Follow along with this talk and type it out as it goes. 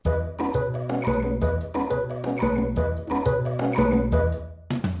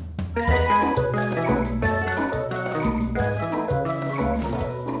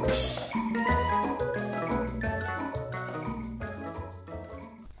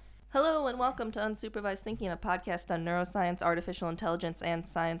and welcome to Unsupervised Thinking, a podcast on neuroscience, artificial intelligence, and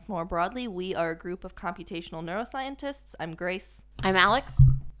science more broadly. We are a group of computational neuroscientists. I'm Grace. I'm Alex.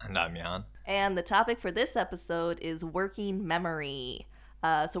 And I'm Jan. And the topic for this episode is working memory.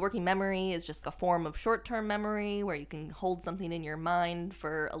 So working memory is just a form of short-term memory where you can hold something in your mind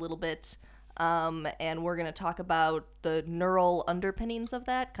for a little bit. And we're going to talk about the neural underpinnings of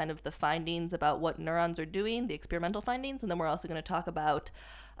that, kind of the findings about what neurons are doing, the experimental findings. And then we're also going to talk about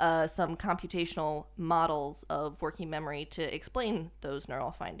some computational models of working memory to explain those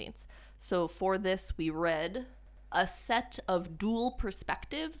neural findings. So for this, we read a set of dual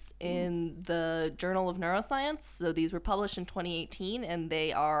perspectives in the Journal of Neuroscience. So these were published in 2018, and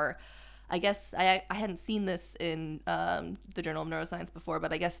they are, I guess, I hadn't seen this in the Journal of Neuroscience before,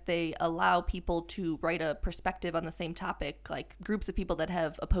 but I guess they allow people to write a perspective on the same topic, like groups of people that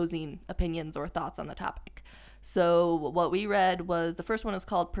have opposing opinions or thoughts on the topic. So what we read was, the first one is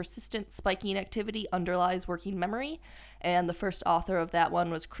called Persistent Spiking Activity Underlies Working Memory, and the first author of that one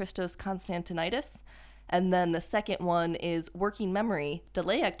was Christos Constantinidis. And then the second one is Working Memory,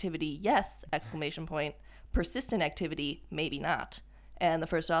 Delay Activity, Yes, ! Persistent Activity, Maybe Not. And the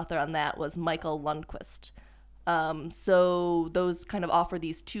first author on that was Michael Lundquist. So those kind of offer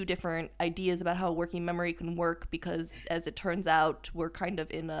these two different ideas about how working memory can work, because as it turns out, we're kind of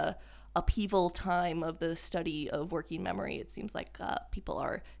in a upheaval time of the study of working memory. It seems like people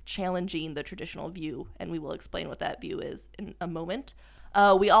are challenging the traditional view, and we will explain what that view is in a moment.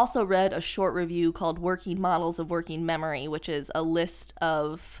 We also read a short review called Working Models of Working Memory, which is a list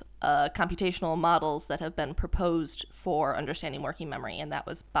of computational models that have been proposed for understanding working memory, and that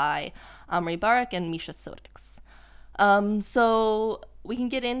was by Omri Barak and Misha Sodix. So we can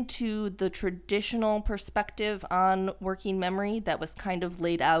get into the traditional perspective on working memory that was kind of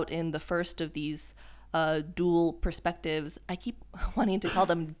laid out in the first of these dual perspectives. I keep wanting to call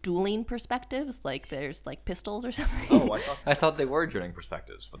them dueling perspectives, like there's like pistols or something. Oh, I thought they were dueling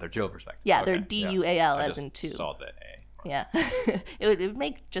perspectives, but they're dual perspectives. Yeah, okay. they're D-U-A-L I as in two. saw the A. Yeah. it would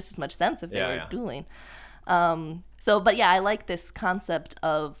make just as much sense if they were Yeah. dueling. But yeah, I like this concept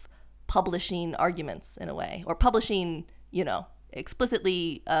of publishing arguments in a way, or publishing,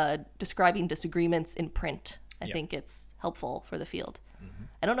 explicitly describing disagreements in print. I think it's helpful for the field. Mm-hmm.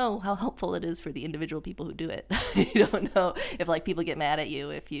 I don't know how helpful it is for the individual people who do it. I don't know if people get mad at you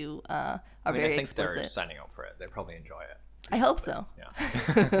if you are very explicit. I think they're signing up for it. They probably enjoy it. I hope so.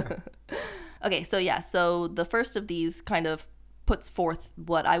 Yeah. Okay, so the first of these kind of puts forth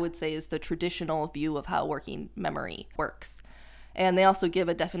what I would say is the traditional view of how working memory works. And they also give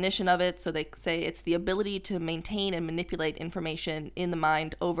a definition of it. So they say it's the ability to maintain and manipulate information in the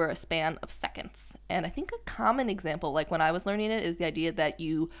mind over a span of seconds. And I think a common example, like when I was learning it, is the idea that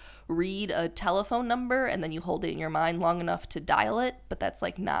you read a telephone number and then you hold it in your mind long enough to dial it. But that's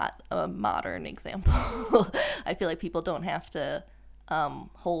like not a modern example. I feel like people don't have to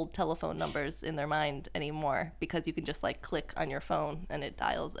hold telephone numbers in their mind anymore, because you can just like click on your phone and it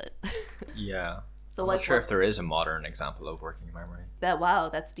dials it. Yeah. So I'm not sure if there is a modern example of working memory. Wow,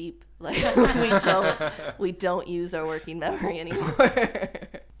 that's deep. Like we don't use our working memory anymore.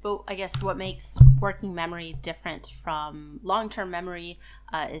 But I guess what makes working memory different from long-term memory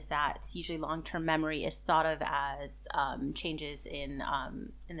is that usually long-term memory is thought of as changes in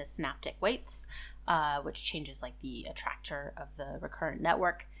the synaptic weights, which changes like the attractor of the recurrent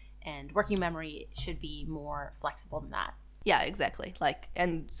network. And working memory should be more flexible than that. Yeah, exactly.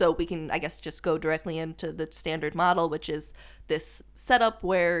 And so we can, I guess, just go directly into the standard model, which is this setup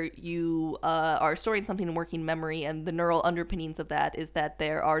where you are storing something in working memory, and the neural underpinnings of that is that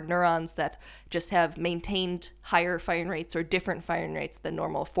there are neurons that just have maintained higher firing rates or different firing rates than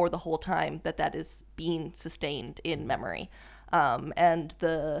normal for the whole time that is being sustained in memory. And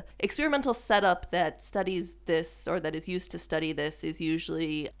the experimental setup that studies this, or that is used to study this, is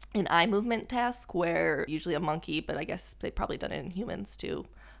usually an eye movement task, where usually a monkey, but I guess they've probably done it in humans too,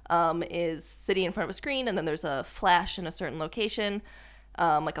 is sitting in front of a screen, and then there's a flash in a certain location,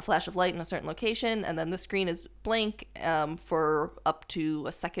 like a flash of light in a certain location, and then the screen is blank for up to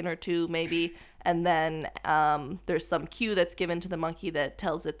a second or two maybe, and then there's some cue that's given to the monkey that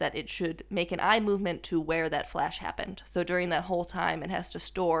tells it that it should make an eye movement to where that flash happened. So during that whole time, it has to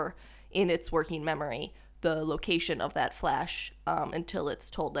store in its working memory the location of that flash until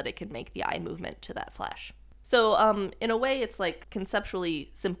it's told that it can make the eye movement to that flash. So in a way, it's like conceptually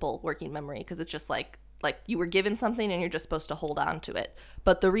simple working memory, because it's just like you were given something and you're just supposed to hold on to it.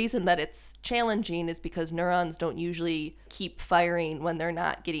 But the reason that it's challenging is because neurons don't usually keep firing when they're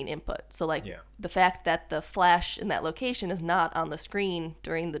not getting input. So the fact that the flash in that location is not on the screen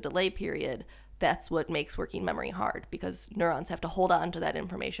during the delay period, that's what makes working memory hard, because neurons have to hold on to that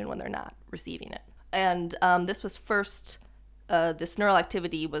information when they're not receiving it. And this neural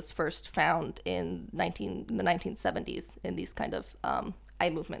activity was first found in the 1970s in these kind of eye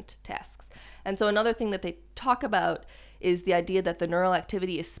movement tasks. And so another thing that they talk about is the idea that the neural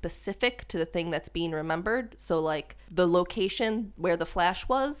activity is specific to the thing that's being remembered. So like the location where the flash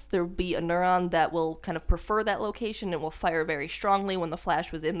was, there will be a neuron that will kind of prefer that location and will fire very strongly when the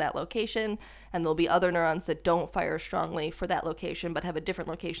flash was in that location. And there'll be other neurons that don't fire strongly for that location but have a different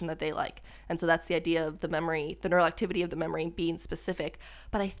location that they like. And so that's the idea of the memory, the neural activity of the memory being specific.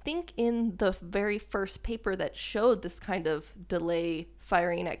 But I think in the very first paper that showed this kind of delay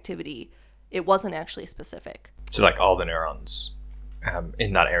firing activity, it wasn't actually specific. So like all the neurons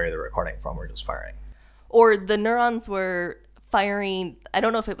in that area they're recording from were just firing. Or the neurons were firing, I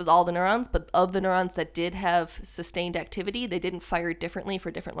don't know if it was all the neurons, but of the neurons that did have sustained activity, they didn't fire differently for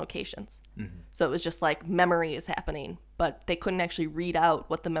different locations. Mm-hmm. So it was just like memory is happening, but they couldn't actually read out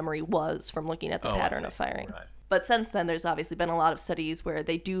what the memory was from looking at the pattern of firing. Right. But since then, there's obviously been a lot of studies where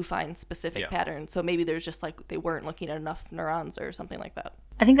they do find specific patterns. So maybe there's just like they weren't looking at enough neurons or something like that.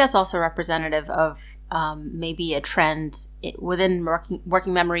 I think that's also representative of maybe a trend within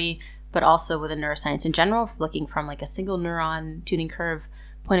working memory, but also within neuroscience in general, looking from like a single neuron tuning curve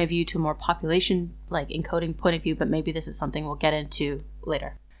point of view to a more population like encoding point of view. But maybe this is something we'll get into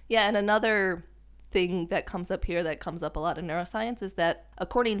later. Yeah, and another thing that comes up here that comes up a lot in neuroscience is that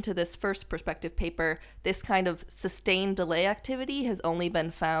according to this first perspective paper, this kind of sustained delay activity has only been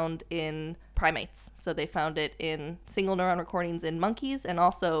found in primates. So they found it in single neuron recordings in monkeys and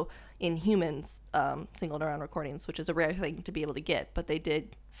also in humans, single neuron recordings, which is a rare thing to be able to get, but they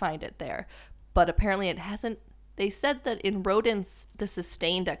did find it there. But apparently it hasn't, they said that in rodents, the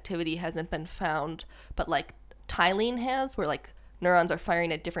sustained activity hasn't been found, but like tiling has, where like neurons are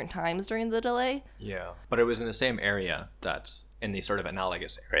firing at different times during the delay. Yeah, but it was in the same area that, in the sort of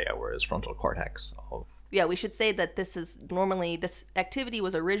analogous area where his frontal cortex of... Yeah, we should say that this activity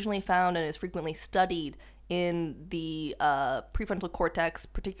was originally found and is frequently studied in the prefrontal cortex,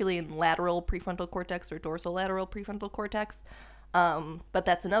 particularly in lateral prefrontal cortex or dorsolateral prefrontal cortex. But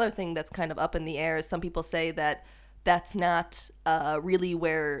that's another thing that's kind of up in the air. Some people say that that's not really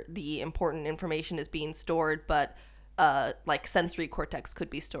where the important information is being stored, but like sensory cortex could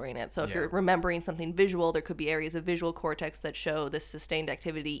be storing it. So if you're remembering something visual, there could be areas of visual cortex that show this sustained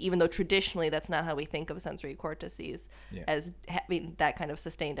activity, even though traditionally that's not how we think of sensory cortices as having that kind of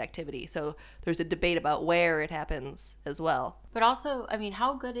sustained activity. So there's a debate about where it happens as well. But also, I mean,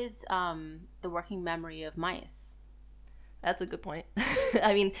 how good is the working memory of mice? That's a good point.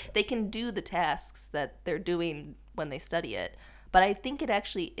 I mean, they can do the tasks that they're doing when they study it, but I think it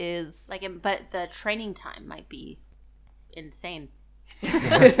actually is... But the training time might be insane.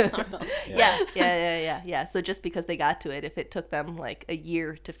 Yeah. So just because they got to it, if it took them like a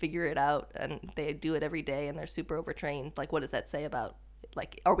year to figure it out and they do it every day and they're super overtrained, like what does that say about,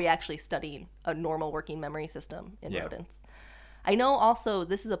 like, are we actually studying a normal working memory system in rodents? I know also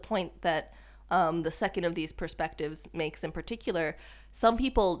this is a point that the second of these perspectives makes in particular. Some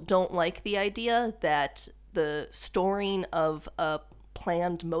people don't like the idea that the storing of a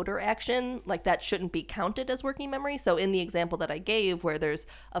planned motor action, like that shouldn't be counted as working memory. So in the example that I gave where there's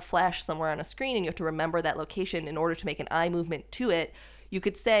a flash somewhere on a screen and you have to remember that location in order to make an eye movement to it, you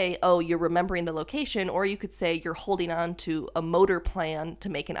could say, oh, you're remembering the location, or you could say you're holding on to a motor plan to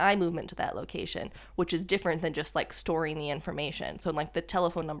make an eye movement to that location, which is different than just like storing the information. So in like the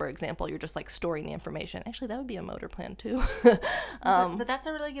telephone number example, you're just like storing the information. Actually, that would be a motor plan too. But that's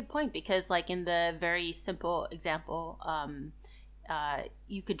a really good point, because like in the very simple example,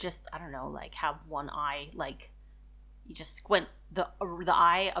 you could just, I don't know, like have one eye, like you just squint the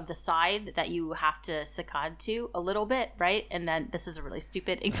eye of the side that you have to saccade to a little bit, right? And then this is a really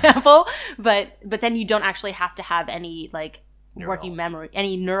stupid example, but then you don't actually have to have any like working memory,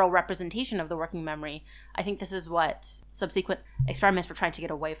 any neural representation of the working memory. I think this is what subsequent experiments were trying to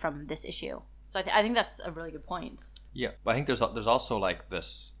get away from this issue. So I think that's a really good point. Yeah, but I think there's also like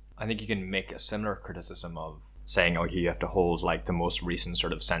this, I think you can make a similar criticism of saying, oh, you have to hold like the most recent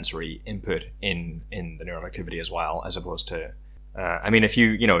sort of sensory input in the neural activity as well, as opposed to, I mean, if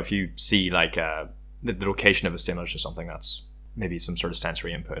you see like the location of a stimulus or something, that's maybe some sort of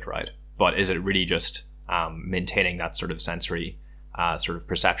sensory input, right? But is it really just maintaining that sort of sensory sort of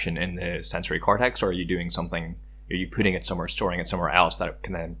perception in the sensory cortex, or are you doing something, are you putting it somewhere, storing it somewhere else that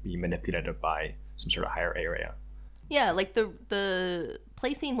can then be manipulated by some sort of higher area? Yeah, like the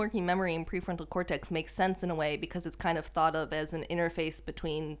placing working memory in prefrontal cortex makes sense in a way because it's kind of thought of as an interface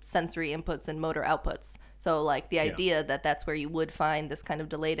between sensory inputs and motor outputs. So like the idea that that's where you would find this kind of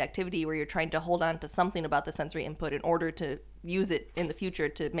delayed activity where you're trying to hold on to something about the sensory input in order to use it in the future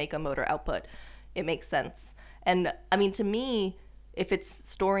to make a motor output, it makes sense. And I mean, to me, if it's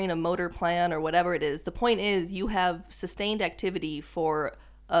storing a motor plan or whatever it is, the point is you have sustained activity for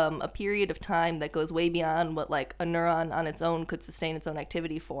a period of time that goes way beyond what like a neuron on its own could sustain its own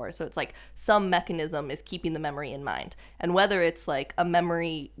activity for. So it's like some mechanism is keeping the memory in mind. And whether it's like a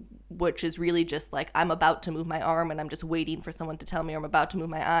memory which is really just like I'm about to move my arm and I'm just waiting for someone to tell me, or I'm about to move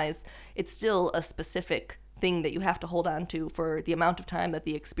my eyes, it's still a specific thing that you have to hold on to for the amount of time that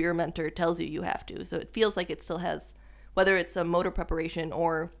the experimenter tells you you have to. So it feels like it still has, whether it's a motor preparation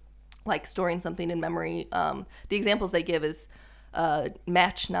or like storing something in memory. The examples they give is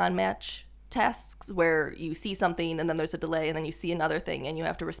match, non-match tasks where you see something and then there's a delay and then you see another thing and you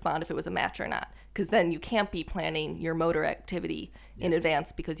have to respond if it was a match or not, because then you can't be planning your motor activity in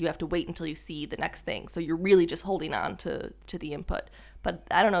advance because you have to wait until you see the next thing. So you're really just holding on to the input. But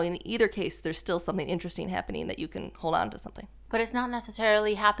I don't know, in either case there's still something interesting happening that you can hold on to something. But it's not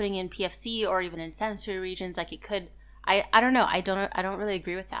necessarily happening in PFC or even in sensory regions. Like it could, I don't know, I don't really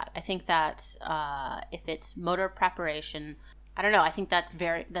agree with that. I think that if it's motor preparation, I don't know. I think that's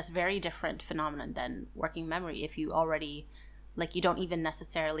very different phenomenon than working memory. If you already, like, you don't even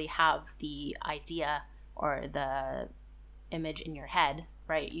necessarily have the idea or the image in your head,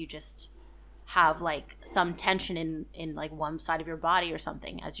 right? You just have like some tension in like one side of your body or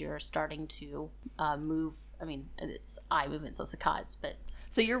something as you're starting to move. I mean, it's eye movement, so saccades, but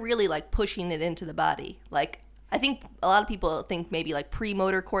so you're really like pushing it into the body, like. I think a lot of people think maybe like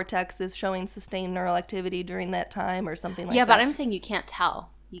premotor cortex is showing sustained neural activity during that time or something like that. Yeah, but I'm saying you can't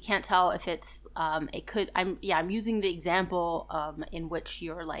tell. You can't tell if it's it could. I'm using the example in which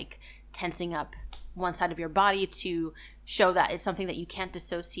you're like tensing up one side of your body to show that it's something that you can't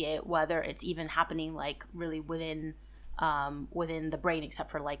dissociate, whether it's even happening like really within the brain,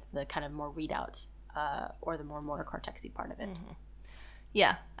 except for like the kind of more readout or the more motor cortexy part of it. Mm-hmm.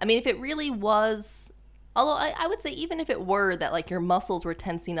 Yeah, I mean, if it really was. Although I would say even if it were that like your muscles were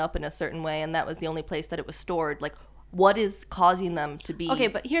tensing up in a certain way and that was the only place that it was stored, like what is causing them to be? Okay,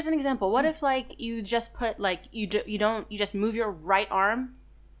 but here's an example. What if like you just put like you just move your right arm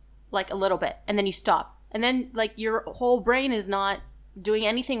like a little bit and then you stop. And then like your whole brain is not doing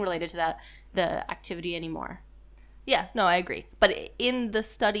anything related to the activity anymore. Yeah, no, I agree. But in the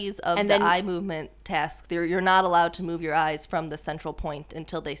studies of the eye movement task, you're not allowed to move your eyes from the central point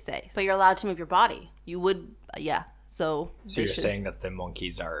until they say. But you're allowed to move your body. You would, yeah. So you're saying that the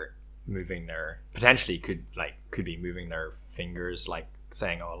monkeys are moving potentially could be moving their fingers, like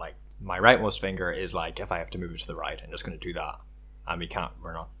saying, oh, like my rightmost finger is like if I have to move it to the right, I'm just going to do that. And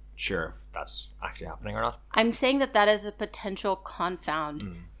we're not sure if that's actually happening or not. I'm saying that is a potential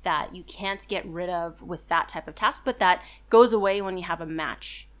confound that you can't get rid of with that type of task, but that goes away when you have a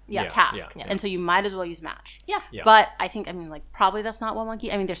match task. Yeah. And so you might as well use match. Yeah. But I think, probably that's not what monkey,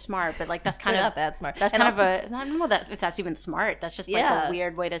 they're smart, but like that's kind of, not that smart. That's kind also, of I don't know if that's even smart. That's just like a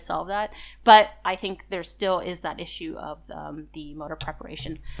weird way to solve that. But I think there still is that issue of the motor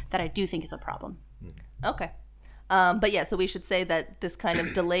preparation that I do think is a problem. Okay. But yeah, so we should say that this kind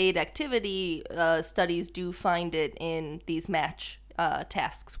of delayed activity studies do find it in these match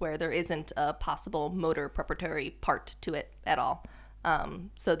tasks where there isn't a possible motor preparatory part to it at all.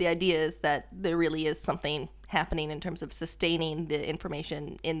 So the idea is that there really is something happening in terms of sustaining the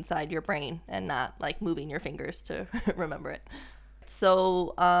information inside your brain and not like moving your fingers to remember it.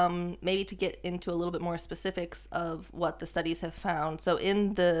 So maybe to get into a little bit more specifics of what the studies have found. So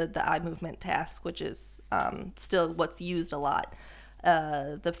in the eye movement task, which is still what's used a lot,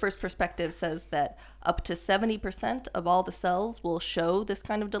 the first perspective says that up to 70% of all the cells will show this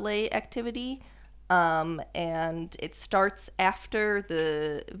kind of delay activity. And it starts after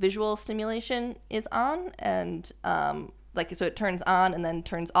the visual stimulation is on. And so it turns on and then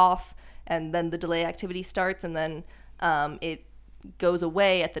turns off. And then the delay activity starts. And then it goes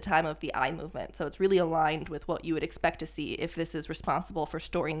away at the time of the eye movement. So it's really aligned with what you would expect to see if this is responsible for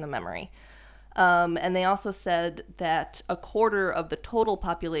storing the memory. And they also said that a quarter of the total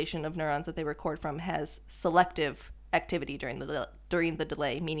population of neurons that they record from has selective activity during the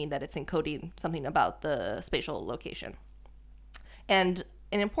delay, meaning that it's encoding something about the spatial location. And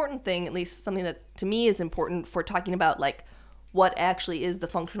an important thing, at least something that to me is important for talking about like what actually is the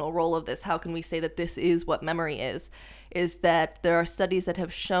functional role of this, how can we say that this is what memory is that there are studies that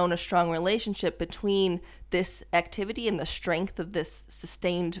have shown a strong relationship between this activity and the strength of this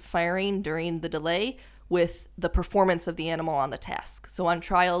sustained firing during the delay with the performance of the animal on the task. So on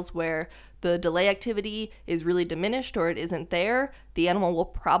trials where the delay activity is really diminished or it isn't there, the animal will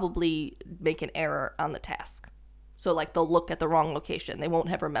probably make an error on the task. So like they'll look at the wrong location. They won't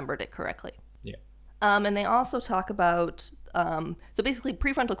have remembered it correctly. Yeah. And they also talk about, so basically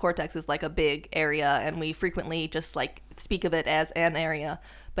prefrontal cortex is like a big area, and we frequently just like speak of it as an area,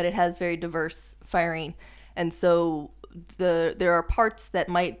 but it has very diverse firing. And so there are parts that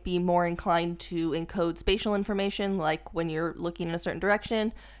might be more inclined to encode spatial information, like when you're looking in a certain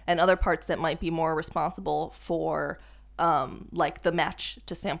direction, and other parts that might be more responsible for like the match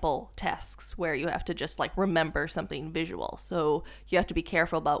to sample tasks, where you have to just like remember something visual. So you have to be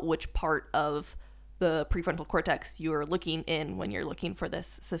careful about which part of the prefrontal cortex you're looking in when you're looking for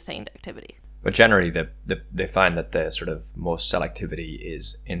this sustained activity. But generally, they find that the sort of most selectivity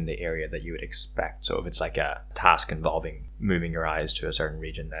is in the area that you would expect. So if it's like a task involving moving your eyes to a certain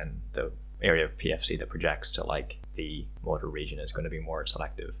region, then the area of PFC that projects to like the motor region is going to be more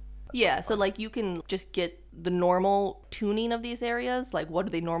selective. Yeah, so like you can just get the normal tuning of these areas, like what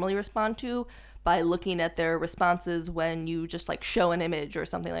do they normally respond to, by looking at their responses when you just like show an image or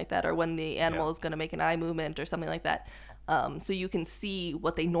something like that, or when the animal is going to make an eye movement or something like that. So you can see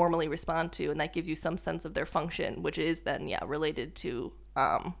what they normally respond to, and that gives you some sense of their function, which is then, related to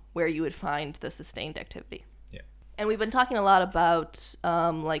where you would find the sustained activity. Yeah. And we've been talking a lot about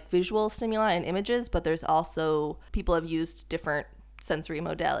like visual stimuli and images, but there's also, people have used different sensory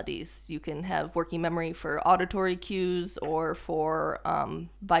modalities. You can have working memory for auditory cues or for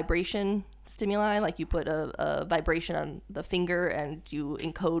vibration stimuli, like you put a vibration on the finger and you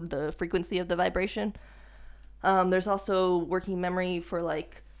encode the frequency of the vibration. There's also working memory for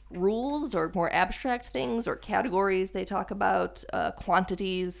like rules or more abstract things or categories they talk about,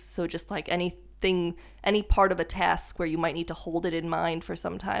 quantities. So just like anything, any part of a task where you might need to hold it in mind for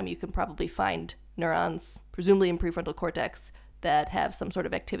some time, you can probably find neurons, presumably in prefrontal cortex, that have some sort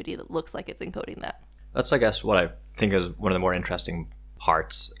of activity that looks like it's encoding that. That's, I guess, what I think is one of the more interesting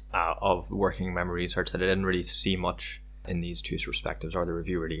parts of working memory research, that I didn't really see much in these two perspectives, or the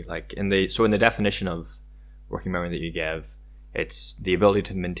review really. Like in the definition of working memory that you give, it's the ability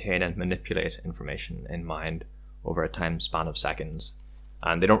to maintain and manipulate information in mind over a time span of seconds.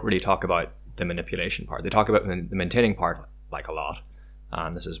 And they don't really talk about the manipulation part. They talk about the maintaining part like a lot,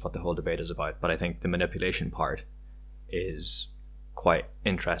 and this is what the whole debate is about. But I think the manipulation part is quite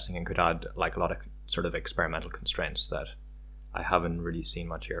interesting and could add like a lot of sort of experimental constraints that I haven't really seen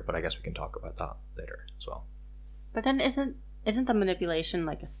much here, but I guess we can talk about that later as well. But then isn't the manipulation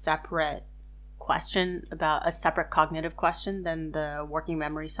like a separate question, about a separate cognitive question than the working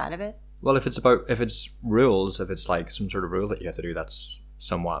memory side of it? Well, if it's rules, if it's like some sort of rule that you have to do, that's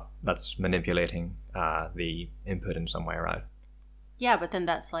manipulating the input in some way, right? Yeah, but then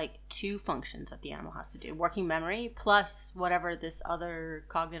that's like two functions that the animal has to do. Working memory plus whatever this other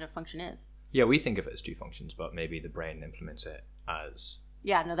cognitive function is. Yeah, we think of it as two functions, but maybe the brain implements it as...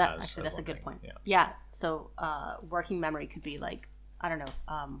 Yeah, no, that's a good point. Yeah, so working memory could be like, I don't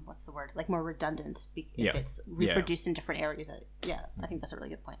know, what's the word? Like more redundant if it's reproduced in different areas. I think that's a really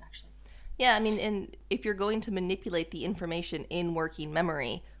good point, actually. Yeah, I mean, and if you're going to manipulate the information in working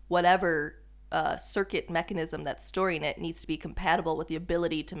memory, whatever circuit mechanism that's storing it needs to be compatible with the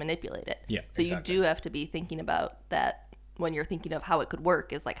ability to manipulate it. Yeah, so exactly. You do have to be thinking about that when you're thinking of how it could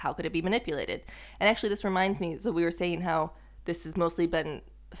work, is like, how could it be manipulated? And actually this reminds me, so we were saying how this has mostly been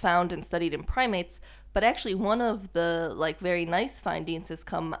found and studied in primates, but actually one of the like very nice findings has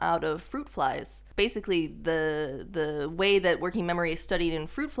come out of fruit flies. Basically the way that working memory is studied in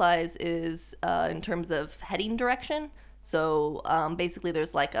fruit flies is in terms of heading direction. So basically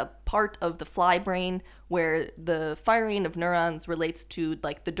there's like a part of the fly brain where the firing of neurons relates to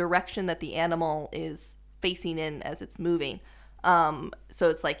like the direction that the animal is facing in as it's moving. So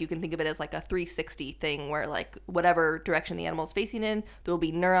it's like, you can think of it as like a 360 thing, where like whatever direction the animal is facing in, there will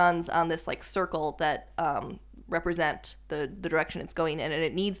be neurons on this like circle that represent the direction it's going in, and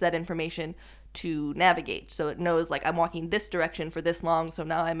it needs that information to navigate. So it knows like, I'm walking this direction for this long, so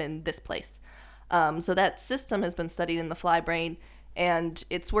now I'm in this place. So that system has been studied in the fly brain, and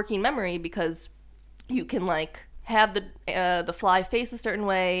it's working memory because you can like have the fly face a certain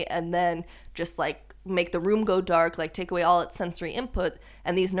way and then just like make the room go dark, like take away all its sensory input,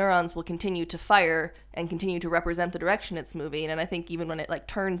 and these neurons will continue to fire and continue to represent the direction it's moving. And I think even when it like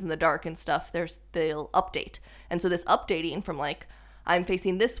turns in the dark and stuff, they'll update. And so this updating from like, I'm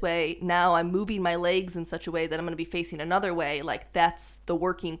facing this way, now I'm moving my legs in such a way that I'm going to be facing another way, like that's the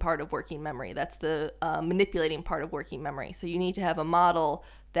working part of working memory. That's the manipulating part of working memory. So you need to have a model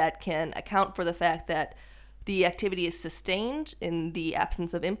that can account for the fact that the activity is sustained in the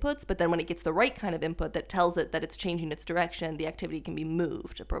absence of inputs, but then when it gets the right kind of input that tells it that it's changing its direction, the activity can be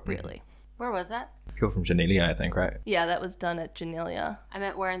moved appropriately. Where was that? People from Janelia, I think, right? Yeah, that was done at Janelia. I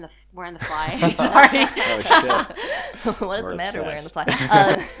meant where in the fly. Sorry. Oh, shit. What does We're it matter where in obsessed.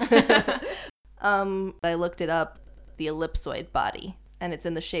 the fly? I looked it up, the ellipsoid body, and it's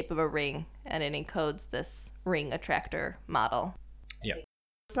in the shape of a ring, and it encodes this ring attractor model. Yeah.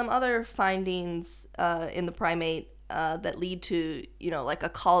 Some other findings in the primate that lead to, like a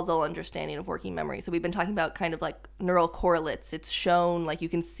causal understanding of working memory. So we've been talking about kind of like neural correlates. It's shown, like you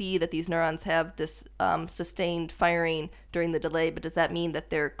can see that these neurons have this sustained firing during the delay, but does that mean that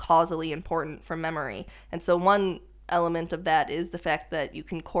they're causally important for memory? And so one element of that is the fact that you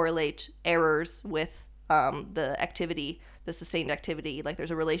can correlate errors with the activity, the sustained activity. Like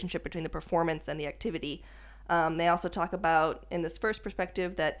there's a relationship between the performance and the activity. They also talk about, in this first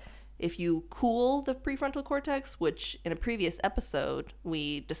perspective, that if you cool the prefrontal cortex, which in a previous episode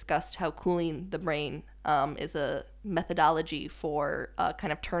we discussed how cooling the brain is a methodology for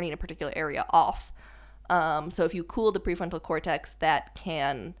kind of turning a particular area off. So if you cool the prefrontal cortex, that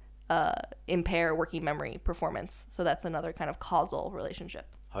can impair working memory performance. So that's another kind of causal relationship.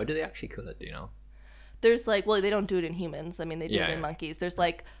 How do they actually cool it, do you know? There's like, well, they don't do it in humans. I mean, they do it in Yeah. monkeys. There's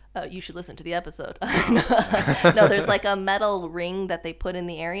like, you should listen to the episode. No, there's like a metal ring that they put in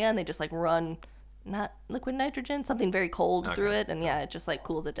the area, and they just like run, not liquid nitrogen, something very cold through it, and yeah, it just like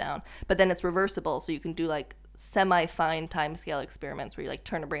cools it down. But then it's reversible, so you can do like semi-fine timescale experiments where you like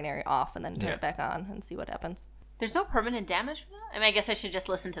turn a brain area off and then turn it back on and see what happens. There's no permanent damage from that? I mean, I guess I should just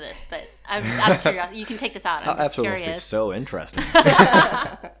listen to this, but I'm just out of curiosity. You can take this out. I'm just Absolutely, must be curious. so interesting.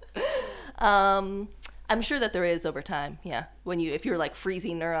 I'm sure that there is over time, yeah. If you're like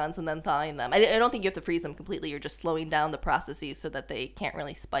freezing neurons and then thawing them. I don't think you have to freeze them completely. You're just slowing down the processes so that they can't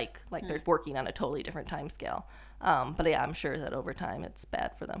really spike. Like they're working on a totally different time scale. But yeah, I'm sure that over time it's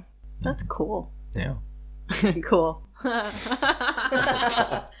bad for them. That's cool. Yeah. Cool.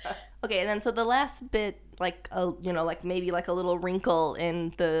 Okay, and then so the last bit, like maybe like a little wrinkle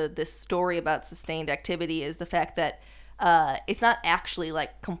in this story about sustained activity is the fact that it's not actually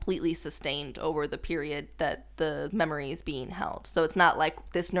like completely sustained over the period that the memory is being held. So it's not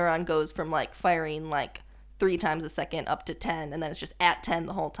like this neuron goes from like firing like 3 times a second up to 10, and then it's just at 10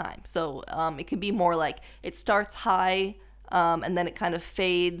 the whole time. So it can be more like it starts high and then it kind of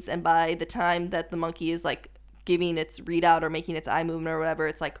fades, and by the time that the monkey is like giving its readout or making its eye movement or whatever,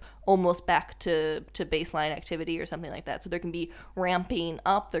 it's like almost back to baseline activity or something like that. So there can be ramping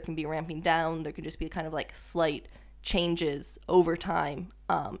up, there can be ramping down, there can just be kind of like slight changes over time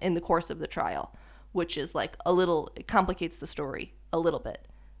in the course of the trial, which is like it complicates the story a little bit.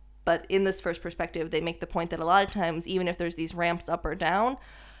 But in this first perspective, they make the point that a lot of times, even if there's these ramps up or down,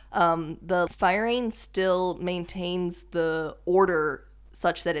 the firing still maintains the order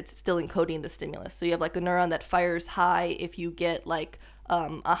such that it's still encoding the stimulus. So you have like a neuron that fires high if you get like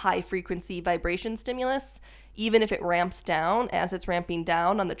a high frequency vibration stimulus. Even if it ramps down, as it's ramping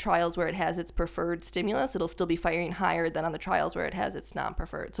down on the trials where it has its preferred stimulus, it'll still be firing higher than on the trials where it has its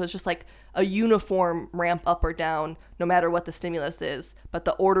non-preferred. So it's just like a uniform ramp up or down no matter what the stimulus is, but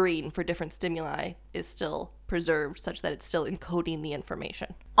the ordering for different stimuli is still preserved such that it's still encoding the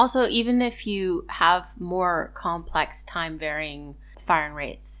information. Also, even if you have more complex time-varying firing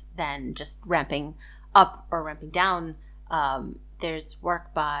rates than just ramping up or ramping down, there's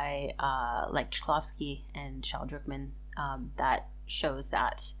work by like Chklovsky and Shaldrukman that shows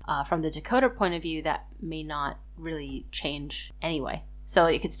that from the decoder point of view, that may not really change anyway. So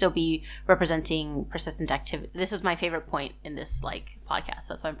it could still be representing persistent activity. This is my favorite point in this like podcast.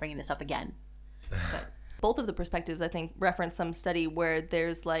 So that's why I'm bringing this up again. But both of the perspectives, I think, reference some study where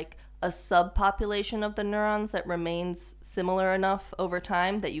there's like a subpopulation of the neurons that remains similar enough over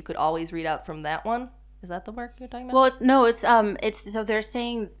time that you could always read out from that one. Is that the work you're talking about? Well, it's so they're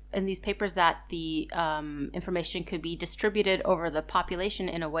saying in these papers that the information could be distributed over the population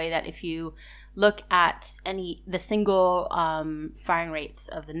in a way that if you look at the single firing rates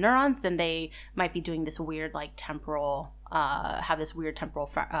of the neurons, then they might be doing this weird like temporal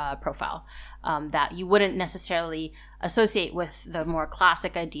profile that you wouldn't necessarily associate with the more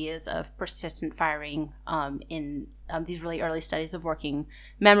classic ideas of persistent firing in these really early studies of working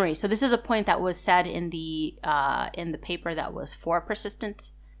memory. So this is a point that was said in the paper that was for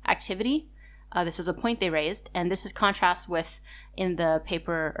persistent activity. This is a point they raised, and this is contrast with in the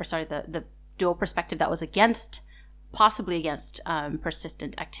paper, the dual perspective that was possibly against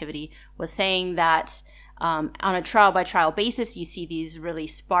persistent activity, was saying that on a trial-by-trial basis, you see these really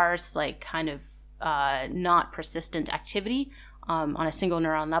sparse, like kind of not persistent activity on a single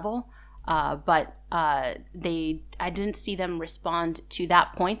neuron level. But I didn't see them respond to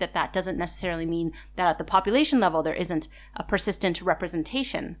that point, that doesn't necessarily mean that at the population level there isn't a persistent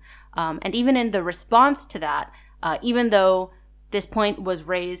representation. And even in the response to that, even though this point was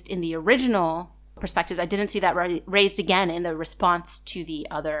raised in the original perspective, I didn't see that raised again in the response to the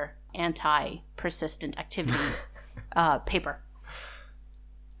other anti-persistent activity paper.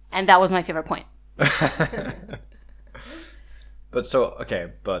 And that was my favorite point.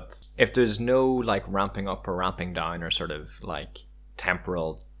 But if there's no like ramping up or ramping down or sort of like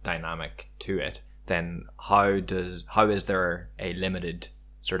temporal dynamic to it, then how is there a limited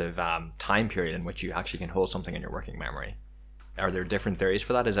sort of time period in which you actually can hold something in your working memory? Are there different theories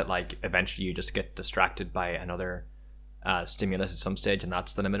for that? Is it like eventually you just get distracted by another stimulus at some stage and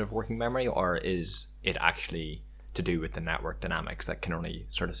that's the limit of working memory, or is it actually to do with the network dynamics that can only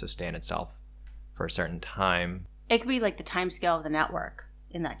sort of sustain itself for a certain time? It could be like the time scale of the network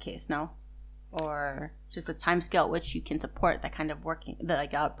in that case, no? Or just the time scale at which you can support that kind of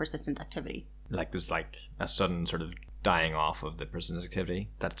persistent activity. Like there's like a sudden sort of dying off of the persistent activity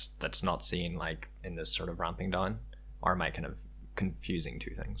that's not seen like in this sort of ramping down, or am I kind of confusing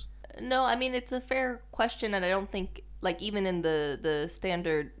two things? No, I mean, it's a fair question, and I don't think, like, even in the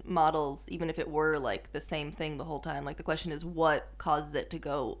standard models, even if it were like the same thing the whole time, like the question is what causes it to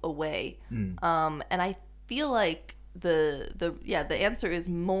go away. And I feel like the answer is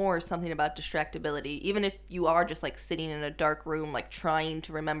more something about distractibility. Even if you are just like sitting in a dark room like trying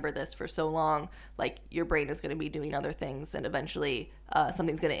to remember this for so long, like your brain is going to be doing other things, and eventually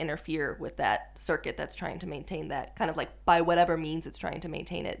something's going to interfere with that circuit that's trying to maintain that, kind of like by whatever means it's trying to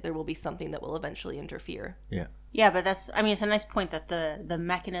maintain it. There will be something that will eventually interfere. Yeah, but it's a nice point that the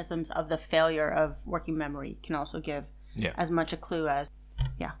mechanisms of the failure of working memory can also give as much a clue as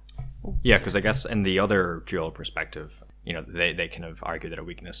Yeah, because I guess in the other dual perspective, you know, they kind of argue that a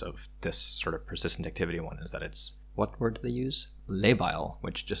weakness of this sort of persistent activity one is that it's, what word do they use? Labile,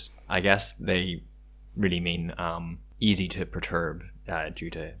 which just, I guess they really mean easy to perturb due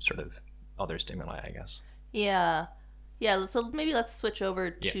to sort of other stimuli, I guess. Yeah, so maybe let's switch over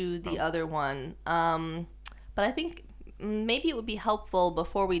to the other one. But I think maybe it would be helpful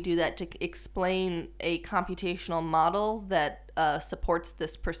before we do that to explain a computational model that supports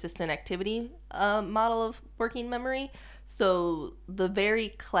this persistent activity model of working memory. So the very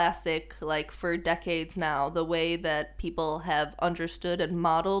classic, like for decades now, the way that people have understood and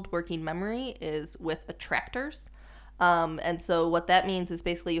modeled working memory is with attractors. And so what that means is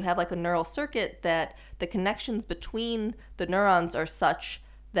basically you have like a neural circuit that the connections between the neurons are such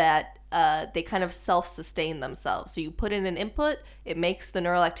that they kind of self-sustain themselves. So you put in an input, it makes the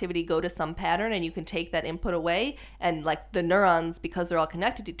neural activity go to some pattern, and you can take that input away, and like the neurons, because they're all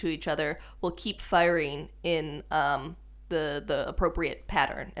connected to each other, will keep firing in the appropriate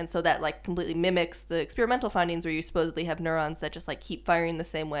pattern. And so that like completely mimics the experimental findings where you supposedly have neurons that just like keep firing the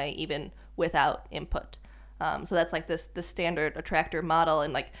same way even without input. So that's like the standard attractor model,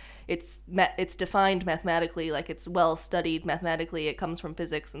 and like it's defined mathematically, like it's well studied mathematically. It comes from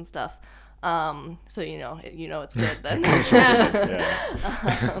physics and stuff. So you know it's good then.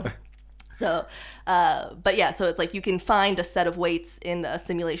 So it's like you can find a set of weights in a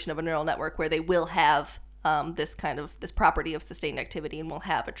simulation of a neural network where they will have this property of sustained activity and will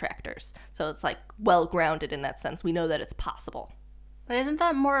have attractors. So it's like well grounded in that sense. We know that it's possible. But isn't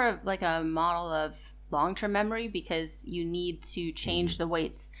that more of like a model of long-term memory, because you need to change the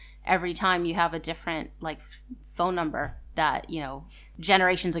weights every time you have a different like phone number that, you know,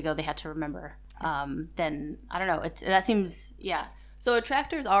 generations ago they had to remember? Then I don't know, that seems so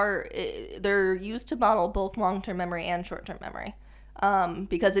attractors they're used to model both long-term memory and short-term memory,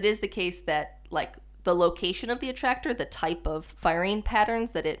 because it is the case that like the location of the attractor, the type of firing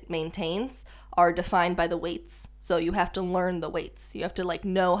patterns that it maintains, are defined by the weights. So you have to learn the weights. You have to like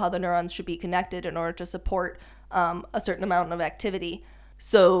know how the neurons should be connected in order to support a certain amount of activity.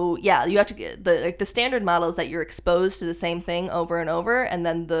 So yeah, you have to get the standard model is that you're exposed to the same thing over and over, and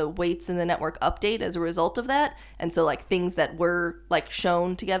then the weights in the network update as a result of that. And so like things that were like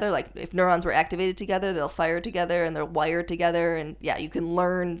shown together, like if neurons were activated together, they'll fire together and they're wired together, and yeah, you can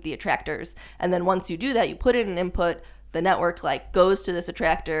learn the attractors. And then once you do that, you put in an input, the network like goes to this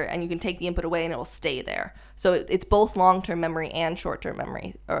attractor, and you can take the input away and it will stay there. So it's both long-term memory and short-term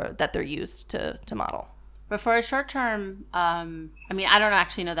memory that they're used to model. But for a short-term, I mean, I don't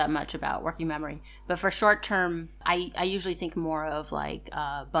actually know that much about working memory, but for short-term, I usually think more of like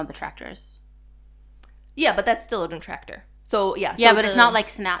bump attractors. Yeah, but that's still an attractor. So yeah. Yeah, but it's not like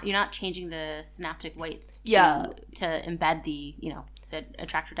you're not changing the synaptic weights to embed the, you know, the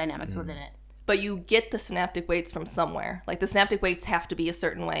attractor dynamics within it. But you get the synaptic weights from somewhere. Like the synaptic weights have to be a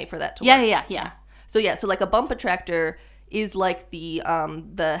certain way for that to Yeah, work. yeah. So like a bump attractor is like the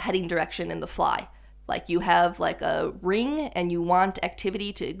heading direction in the fly. Like you have like a ring and you want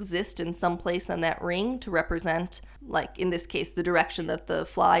activity to exist in some place on that ring to represent, like in this case, the direction that the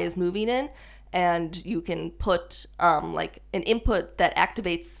fly is moving in. And you can put like an input that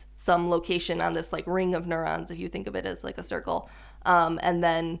activates some location on this like ring of neurons, if you think of it as like a circle. And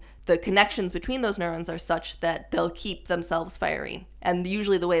then the connections between those neurons are such that they'll keep themselves firing. And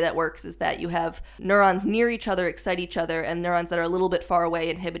usually the way that works is that you have neurons near each other excite each other, and neurons that are a little bit far away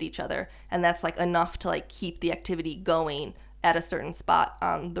inhibit each other. And that's like enough to like keep the activity going at a certain spot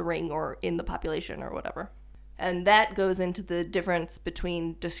on the ring or in the population or whatever. And that goes into the difference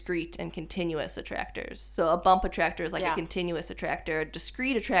between discrete and continuous attractors. So a bump attractor is like a continuous attractor. A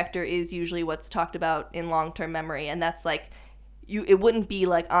discrete attractor is usually what's talked about in long-term memory, and that's like it wouldn't be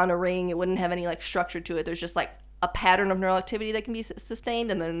like on a ring. It wouldn't have any like structure to it. There's just like a pattern of neural activity that can be sustained,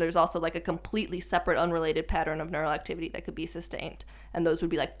 and then there's also like a completely separate, unrelated pattern of neural activity that could be sustained. And those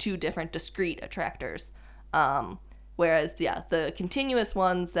would be like two different discrete attractors. Whereas, the continuous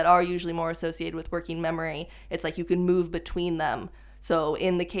ones that are usually more associated with working memory, it's like you can move between them. So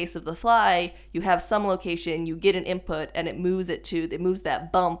in the case of the fly, you have some location, you get an input, and it moves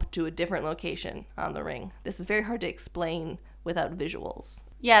that bump to a different location on the ring. This is very hard to explain without visuals.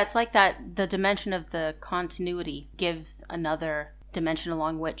 Yeah, it's like that the dimension of the continuity gives another dimension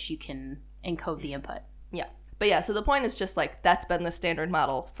along which you can encode the input. Yeah. But yeah, so the point is just like that's been the standard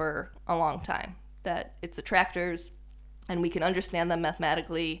model for a long time, that it's attractors and we can understand them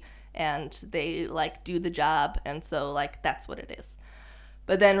mathematically and they like do the job, and so like that's what it is.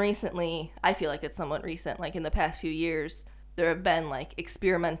 But then recently, I feel like it's somewhat recent, like in the past few years, there have been like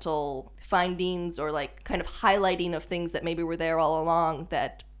experimental findings or like kind of highlighting of things that maybe were there all along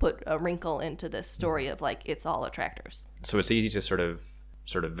that put a wrinkle into this story of like it's all attractors. So it's easy to sort of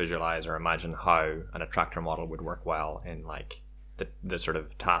visualize or imagine how an attractor model would work well in like the sort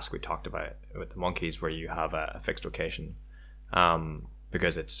of task we talked about with the monkeys, where you have a fixed location,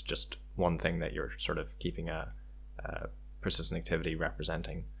 because it's just one thing that you're sort of keeping a persistent activity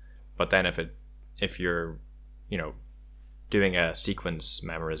representing. But then if you're doing a sequence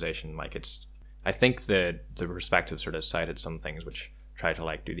memorization, like I think the perspective sort of cited some things which try to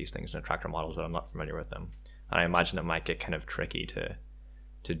like do these things in attractor models, but I'm not familiar with them, and I imagine it might get kind of tricky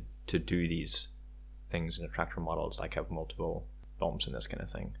to do these things in attractor models, like have multiple bumps and this kind of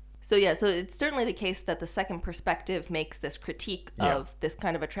thing. So it's certainly the case that the second perspective makes this critique of this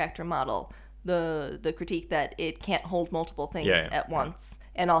kind of attractor model, the critique that it can't hold multiple things at once,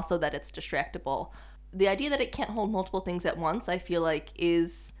 and also that it's distractible. The idea that it can't hold multiple things at once, I feel like,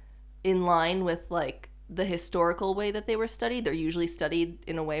 is in line with like the historical way that they were studied. They're usually studied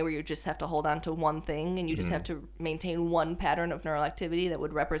in a way where you just have to hold on to one thing and you just have to maintain one pattern of neural activity that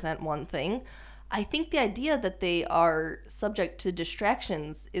would represent one thing. I think the idea that they are subject to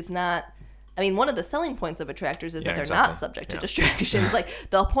distractions is not... I mean, one of the selling points of attractors is that they're not subject to distractions. Like,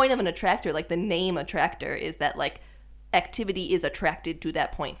 the point of an attractor, like the name attractor, is that, like, activity is attracted to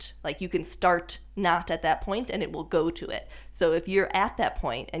that point. Like, you can start not at that point and it will go to it. So if you're at that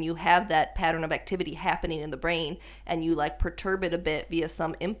point and you have that pattern of activity happening in the brain and you, like, perturb it a bit via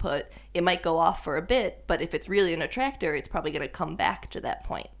some input, it might go off for a bit, but if it's really an attractor, it's probably going to come back to that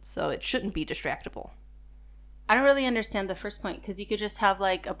point. So it shouldn't be distractible. I don't really understand the first point, because you could just have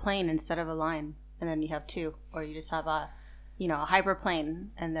like a plane instead of a line, and then you have two, or you just have a hyperplane,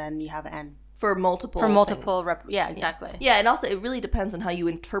 and then you have n. For multiple Yeah, exactly. Yeah, and also it really depends on how you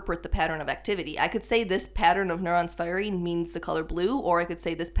interpret the pattern of activity. I could say this pattern of neurons firing means the color blue, or I could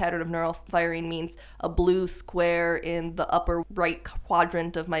say this pattern of neural firing means a blue square in the upper right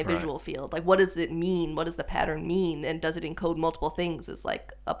quadrant of my visual field. Like, what does it mean? What does the pattern mean? And does it encode multiple things is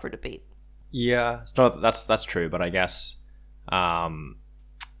like up for debate. Yeah, so that's true, but I guess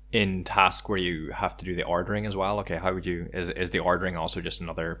in task where you have to do the ordering as well, okay, how would you is the ordering also just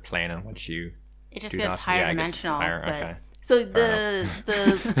another plane in which you it just gets higher dimensional. Okay. So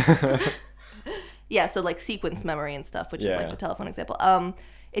so like sequence memory and stuff, which is like the telephone example.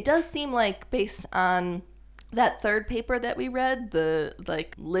 It does seem like, based on that third paper that we read, the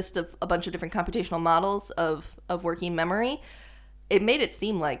like list of a bunch of different computational models of working memory, it made it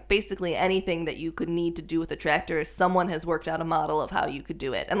seem like basically anything that you could need to do with attractors, someone has worked out a model of how you could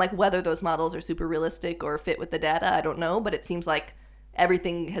do it. And like whether those models are super realistic or fit with the data, I don't know, but it seems like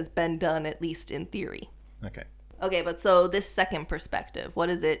everything has been done, at least in theory. Okay, but so this second perspective, what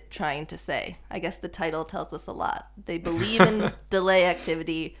is it trying to say? I guess the title tells us a lot. They believe in delay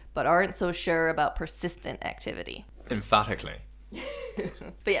activity, but aren't so sure about persistent activity. Emphatically.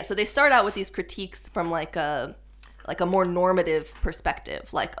 But yeah, so they start out with these critiques from like a more normative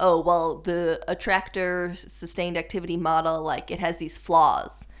perspective, like, oh, well, the attractor sustained activity model, like, it has these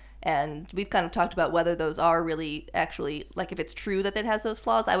flaws. And we've kind of talked about whether those are really actually, like, if it's true that it has those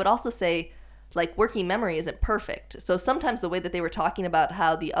flaws. I would also say, like, working memory isn't perfect. So sometimes the way that they were talking about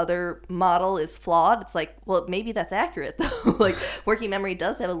how the other model is flawed, it's like, well, maybe that's accurate, though. Like, working memory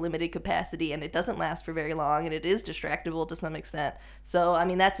does have a limited capacity, and it doesn't last for very long, and it is distractible to some extent. So, I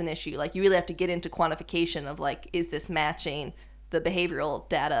mean, that's an issue. Like, you really have to get into quantification of, like, is this matching the behavioral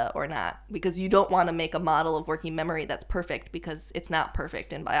data or not? Because you don't want to make a model of working memory that's perfect, because it's not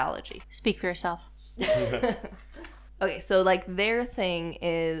perfect in biology. Speak for yourself. Okay, so, like, their thing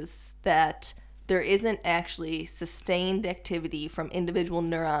is that there isn't actually sustained activity from individual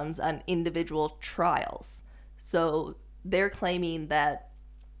neurons on individual trials. So they're claiming that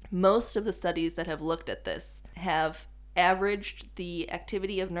most of the studies that have looked at this have averaged the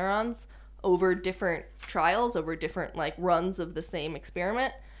activity of neurons over different trials, over different, like, runs of the same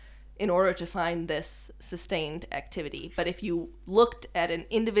experiment in order to find this sustained activity. But if you looked at an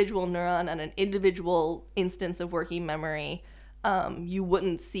individual neuron on an individual instance of working memory, you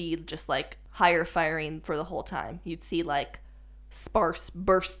wouldn't see just, like, higher firing for the whole time. You'd see, like, sparse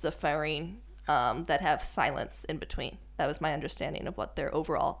bursts of firing that have silence in between. That was my understanding of what their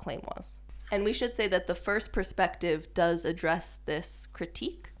overall claim was. And we should say that the first perspective does address this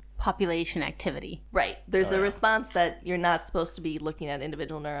critique. Population activity. Right. There's the response that you're not supposed to be looking at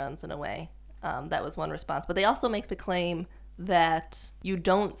individual neurons in a way. That was one response. But they also make the claim that you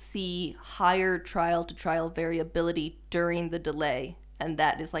don't see higher trial-to-trial variability during the delay, and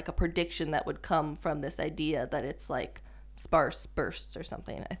that is like a prediction that would come from this idea that it's like sparse bursts or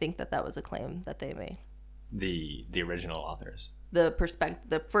something. I think that was a claim that they made. The original authors. The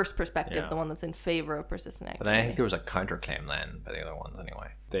first perspective, the one that's in favor of persistent activity. But I think there was a counterclaim then by the other ones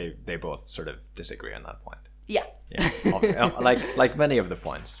anyway. They both sort of disagree on that point. Yeah. Yeah. like many of the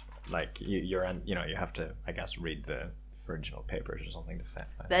points. Like you have to, I guess, read the original papers or something to find.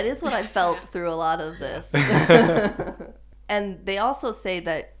 That is what I felt through a lot of this. And they also say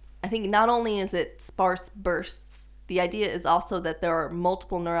that, I think not only is it sparse bursts, the idea is also that there are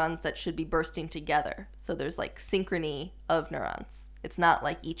multiple neurons that should be bursting together. So there's, like, synchrony of neurons. It's not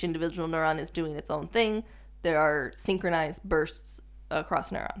like each individual neuron is doing its own thing. There are synchronized bursts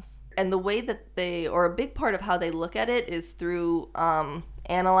across neurons. And the way that a big part of how they look at it is through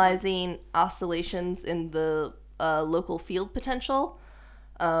analyzing oscillations in the local field potential,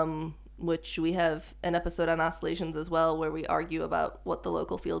 which we have an episode on oscillations as well, where we argue about what the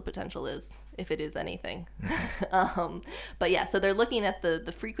local field potential is, if it is anything. But yeah, so they're looking at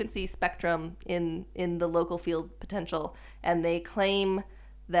the frequency spectrum in the local field potential, and they claim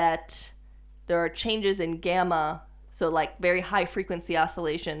that there are changes in gamma, so, like, very high frequency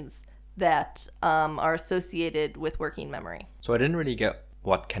oscillations that are associated with working memory. So I didn't really get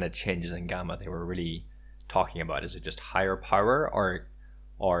what kind of changes in gamma they were really talking about. Is it just higher power, or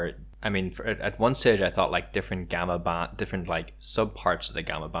I mean, at one stage I thought, like, different gamma band, different, like, subparts of the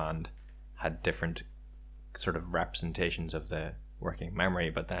gamma band had different sort of representations of the working memory,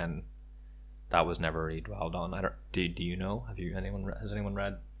 but then that was never really dwelled on. Do you know? Has anyone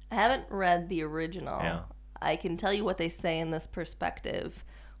read? I haven't read the original. Yeah. I can tell you what they say in this perspective,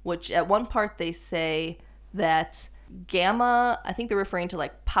 which at one part they say that gamma, I think they're referring to,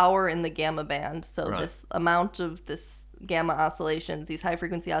 like, power in the gamma band. So Right. This amount of this gamma oscillations, these high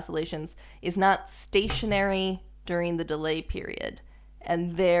frequency oscillations, is not stationary during the delay period.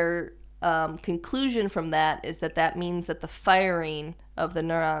 And their conclusion from that is that means that the firing of the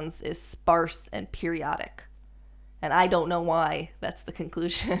neurons is sparse and periodic. And I don't know why that's the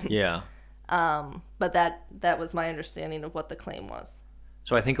conclusion. Yeah. But that was my understanding of what the claim was.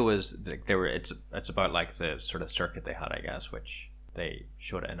 So I think it was it's about, like, the sort of circuit they had, I guess, which they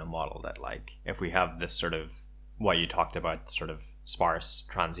showed in a model that, like, if we have this sort of what you talked about, sort of sparse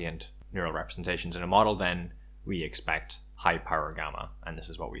transient neural representations in a model, then we expect high power gamma, and this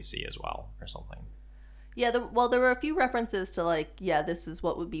is what we see as well, or something. Yeah, there were a few references to, like, this is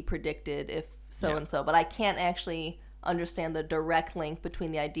what would be predicted if so and so, but I can't actually understand the direct link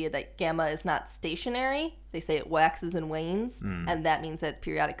between the idea that gamma is not stationary. They say it waxes and wanes, and that means that it's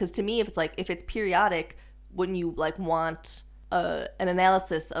periodic. Because to me, if it's periodic, wouldn't you, like, want an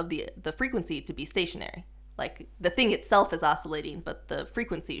analysis of the frequency to be stationary? Like, the thing itself is oscillating, but the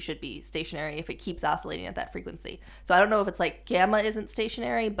frequency should be stationary if it keeps oscillating at that frequency. So I don't know if it's like gamma isn't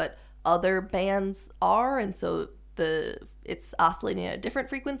stationary, but other bands are, and so it's oscillating at a different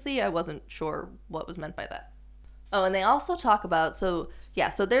frequency. I wasn't sure what was meant by that. Oh, and they also talk about, so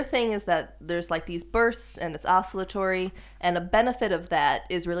their thing is that there's like these bursts and it's oscillatory, and a benefit of that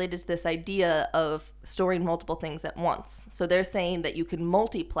is related to this idea of storing multiple things at once. So they're saying that you can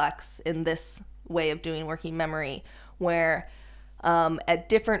multiplex in this way of doing working memory, where at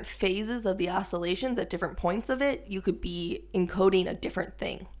different phases of the oscillations, at different points of it, you could be encoding a different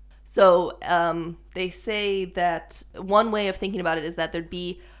thing. So they say that one way of thinking about it is that there'd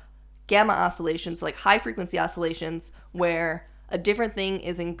be gamma oscillations, like high frequency oscillations, where a different thing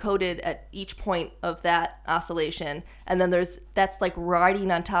is encoded at each point of that oscillation, and then that's like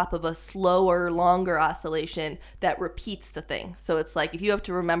riding on top of a slower, longer oscillation that repeats the thing. So it's like if you have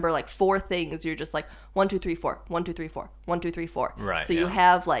to remember like 4 things, you're just like 1 2 3 4 1 2 3 4 1 2 3 4. Right. So you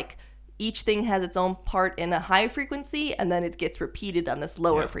have like each thing has its own part in a high frequency, and then it gets repeated on this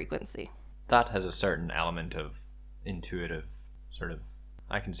lower frequency. That has a certain element of intuitive sort of.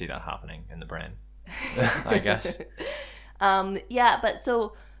 I can see that happening in the brain, I guess. But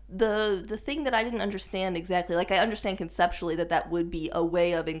so the thing that I didn't understand exactly, like I understand conceptually that would be a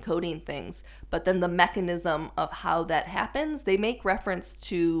way of encoding things, but then the mechanism of how that happens, they make reference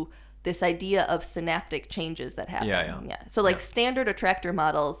to this idea of synaptic changes that happen. Yeah. So like standard attractor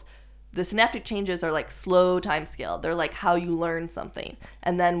models, the synaptic changes are like slow time scale. They're like how you learn something.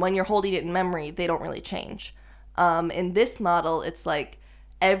 And then when you're holding it in memory, they don't really change. In this model, it's like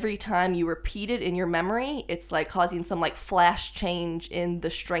every time you repeat it in your memory, it's like causing some like flash change in the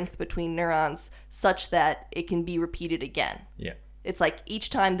strength between neurons such that it can be repeated again. Yeah. It's like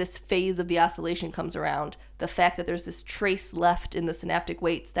each time this phase of the oscillation comes around, the fact that there's this trace left in the synaptic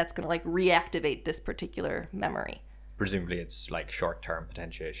weights, that's going to like reactivate this particular memory. Presumably it's like short-term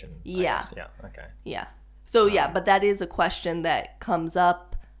potentiation. Yeah. Yeah, okay. Yeah. So but that is a question that comes up.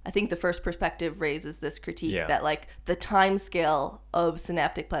 I think the first perspective raises this critique that like the time scale of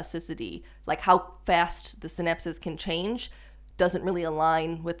synaptic plasticity, like how fast the synapses can change, doesn't really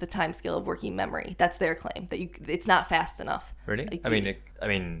align with the time scale of working memory. That's their claim, that it's not fast enough. Really? Like, I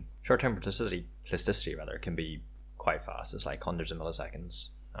mean, short-term plasticity rather can be quite fast. It's like hundreds of milliseconds.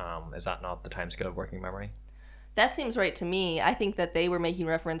 Is that not the time scale of working memory? That seems right to me. I think that they were making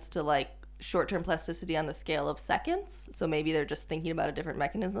reference to like short-term plasticity on the scale of seconds, so maybe they're just thinking about a different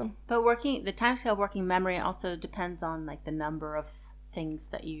mechanism. But the time scale of working memory also depends on like the number of things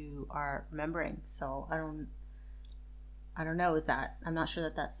that you are remembering. So I don't know. I'm not sure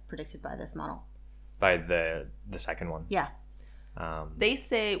that that's predicted by this model. By the second one. Yeah. They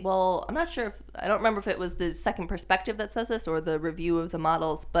say, well, I'm not sure I don't remember if it was the second perspective that says this or the review of the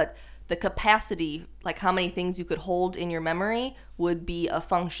models, but the capacity, like how many things you could hold in your memory, would be a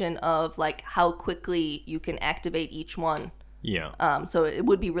function of like how quickly you can activate each one. Yeah. So it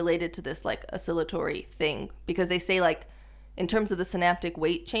would be related to this like oscillatory thing, because they say like in terms of the synaptic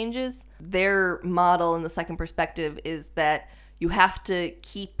weight changes, their model in the second perspective is that you have to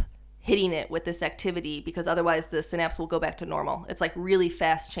keep hitting it with this activity because otherwise the synapse will go back to normal. It's like really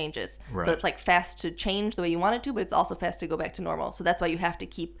fast changes. Right. So it's like fast to change the way you want it to, but it's also fast to go back to normal. So that's why you have to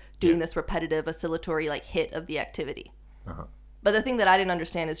keep doing this repetitive oscillatory like hit of the activity. Uh-huh. But the thing that I didn't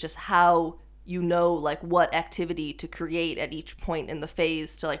understand is just how you know like what activity to create at each point in the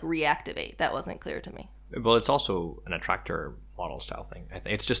phase to like reactivate. That wasn't clear to me. Well, it's also an attractor model style thing. I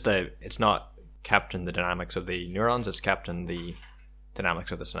think it's just it's not kept in the dynamics of the neurons, it's kept in the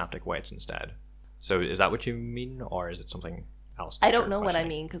dynamics of the synaptic weights instead. So is that what you mean, or is it something else? I don't know what I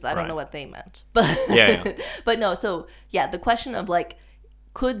mean because I don't know what they meant. But yeah. But no, so yeah, the question of like,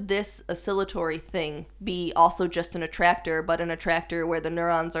 could this oscillatory thing be also just an attractor, but an attractor where the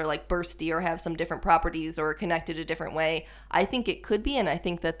neurons are like bursty or have some different properties or connected a different way? I think it could be, and I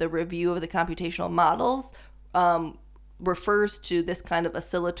think that the review of the computational models refers to this kind of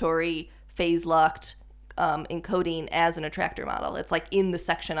oscillatory phase-locked encoding as an attractor model. It's like in the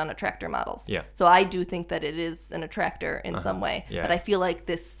section on attractor models. Yeah. So I do think that it is an attractor in some way, Yeah. but I feel like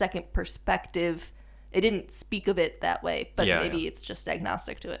this second perspective, it didn't speak of it that way, but maybe it's just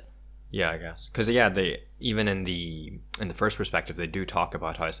agnostic to it. Yeah, I guess. Because they even in the first perspective, they do talk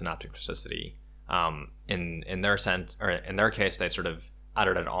about how synaptic plasticity, in their sense, or in their case, they sort of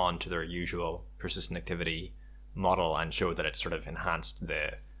added it on to their usual persistent activity model and showed that it sort of enhanced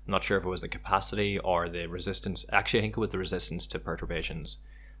the. I'm not sure if it was the capacity or the resistance. Actually, I think it was the resistance to perturbations,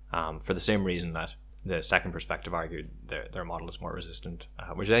 for the same reason that the second perspective argued their model is more resistant,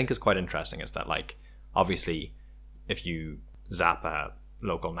 which I think is quite interesting. Is that like obviously, if you zap a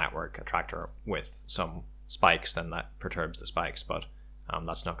local network attractor with some spikes, then that perturbs the spikes, but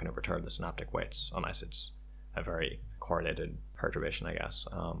that's not going to perturb the synaptic weights unless it's a very correlated perturbation, I guess.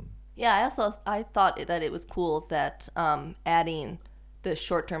 Yeah, I thought that it was cool that adding the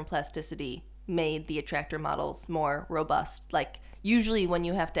short-term plasticity made the attractor models more robust. Like, usually when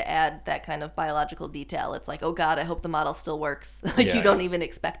you have to add that kind of biological detail, it's like, oh God, I hope the model still works. Like, Yeah. you don't even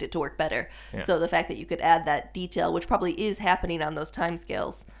expect it to work better. Yeah. So the fact that you could add that detail, which probably is happening on those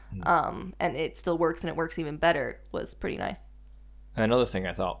timescales, and it still works and it works even better, was pretty nice. Another thing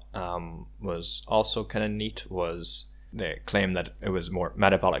I thought was also kind of neat was the claim that it was more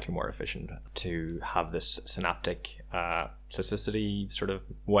metabolically more efficient to have this synaptic plasticity sort of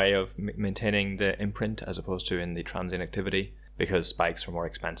way of maintaining the imprint as opposed to in the transient activity, because spikes were more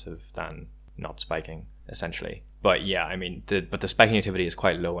expensive than not spiking, essentially. But yeah, I mean, the spiking activity is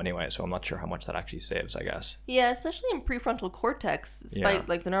quite low anyway, so I'm not sure how much that actually saves, I guess. Yeah, especially in prefrontal cortex, Yeah.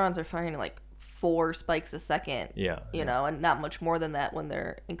 like the neurons are firing like 4 spikes a second. Yeah. You know, and not much more than that when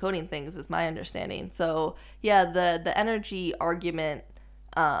they're encoding things, is my understanding. So yeah, the energy argument,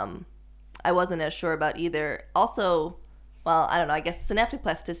 I wasn't as sure about either. Also, well, I don't know, I guess synaptic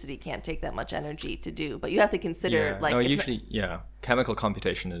plasticity can't take that much energy to do, but you have to consider like no, it's usually, chemical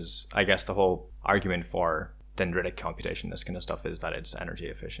computation is, I guess, the whole argument for dendritic computation, this kind of stuff, is that it's energy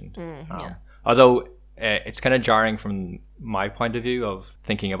efficient. yeah. Although it's kind of jarring from my point of view of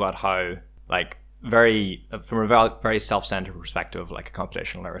thinking about how, like, from a very self-centered perspective, like a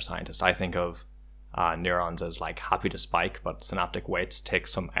computational neuroscientist, I think of neurons as like happy to spike, but synaptic weights take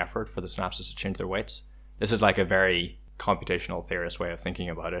some effort for the synapses to change their weights. This is like a very computational theorist way of thinking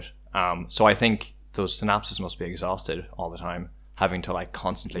about it. So I think those synapses must be exhausted all the time, having to like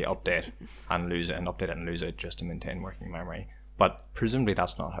constantly update and lose it and update it and lose it just to maintain working memory. But presumably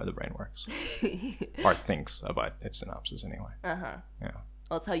that's not how the brain works, or thinks about its synapses anyway. Uh-huh. Yeah.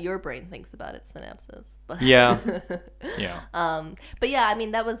 Well, it's how your brain thinks about its synapses. But Yeah. Yeah. But yeah, I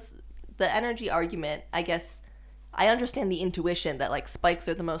mean, that was the energy argument. I guess I understand the intuition that like spikes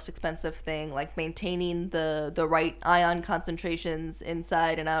are the most expensive thing, like maintaining the right ion concentrations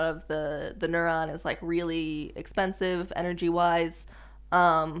inside and out of the neuron is like really expensive energy wise.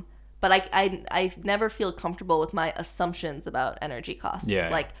 But I never feel comfortable with my assumptions about energy costs. Yeah.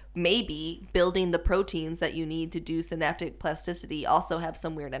 Like maybe building the proteins that you need to do synaptic plasticity also have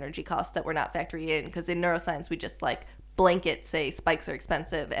some weird energy costs that we're not factoring in, because in neuroscience we just like blanket say spikes are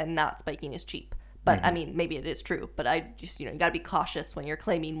expensive and not spiking is cheap. But I mean, maybe it is true, but I just, you got to be cautious when you're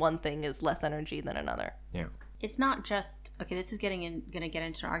claiming one thing is less energy than another. Yeah. It's not just, okay, this is going to get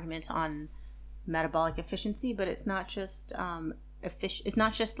into an argument on metabolic efficiency, but it's not just it's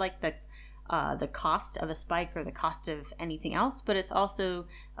not just like the cost of a spike or the cost of anything else, but it's also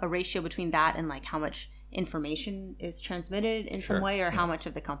a ratio between that and like how much information is transmitted in some way, or how much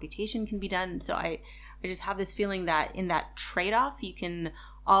of the computation can be done. So I just have this feeling that in that trade-off, you can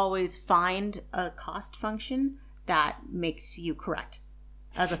always find a cost function that makes you correct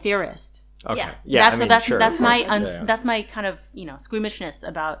as a theorist. Okay. Yeah. Yeah. That's my Yeah. that's my kind of squeamishness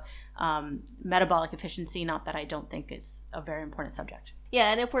about metabolic efficiency. Not that I don't think it's a very important subject.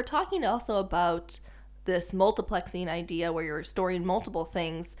 Yeah, and if we're talking also about this multiplexing idea where you're storing multiple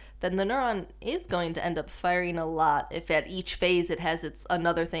things, then the neuron is going to end up firing a lot if at each phase it has its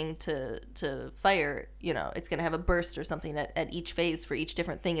another thing to fire. It's going to have a burst or something at each phase for each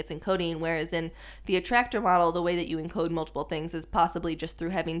different thing it's encoding, whereas in the attractor model, the way that you encode multiple things is possibly just through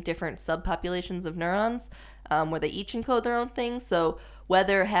having different subpopulations of neurons where they each encode their own things. So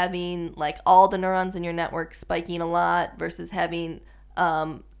whether having like all the neurons in your network spiking a lot versus having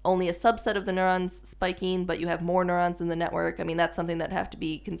only a subset of the neurons spiking, but you have more neurons in the network. I mean, that's something that have to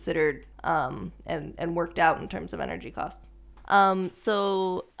be considered and worked out in terms of energy costs.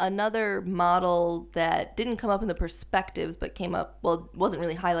 So another model that didn't come up in the perspectives, but came up, well, wasn't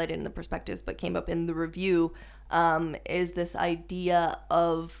really highlighted in the perspectives, but came up in the review, is this idea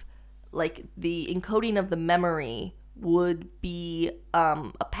of like the encoding of the memory would be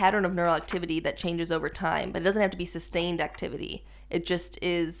a pattern of neural activity that changes over time, but it doesn't have to be sustained activity. It just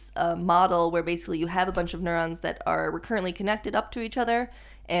is a model where basically you have a bunch of neurons that are recurrently connected up to each other,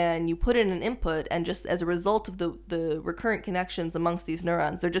 and you put in an input, and just as a result of the recurrent connections amongst these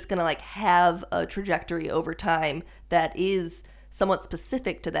neurons, they're just going to like have a trajectory over time that is somewhat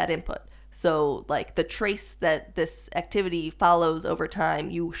specific to that input. So like the trace that this activity follows over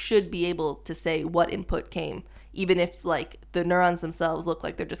time, you should be able to say what input came, even if like the neurons themselves look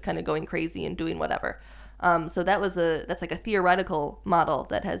like they're just kind of going crazy and doing whatever. So that's like a theoretical model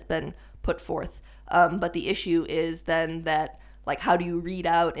that has been put forth. But the issue is then that like how do you read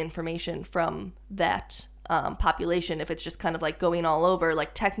out information from that population if it's just kind of like going all over?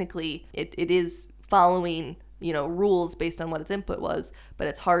 Like technically it is following rules based on what its input was, but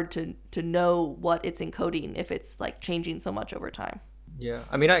it's hard to know what it's encoding if it's like changing so much over time. Yeah,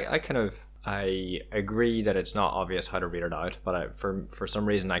 I mean, I agree that it's not obvious how to read it out, but for some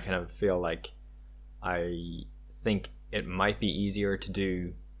reason I kind of feel like I think it might be easier to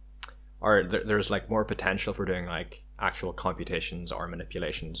do, or there's like more potential for doing like actual computations or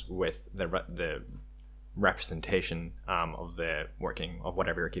manipulations with the representation of the working of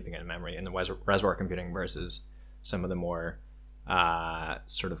whatever you're keeping in memory in the reservoir computing versus some of the more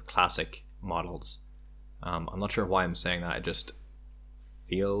sort of classic models. I'm not sure why I'm saying that. It just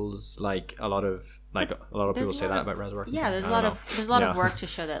feels like a lot of people say that about reservoir computing. Yeah, there's a lot of work to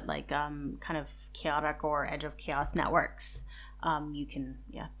show that like kind of chaotic or edge of chaos networks, you can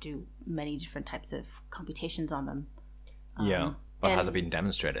do many different types of computations on them. But has it been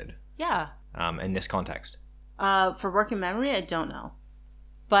demonstrated? Yeah. In this context? For working memory, I don't know.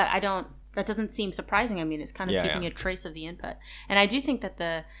 But that doesn't seem surprising. I mean, it's kind of keeping a trace of the input. And I do think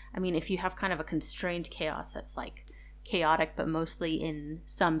that if you have kind of a constrained chaos that's like chaotic, but mostly in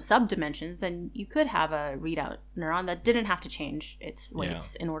some subdimensions, then you could have a readout neuron that didn't have to change its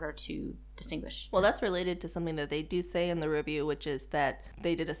weights in order to distinguish. Well, that's related to something that they do say in the review, which is that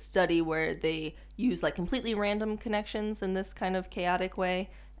they did a study where they use like completely random connections in this kind of chaotic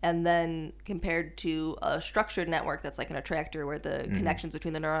way, and then compared to a structured network that's like an attractor where the connections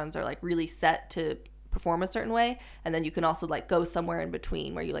between the neurons are like really set to perform a certain way, and then you can also like go somewhere in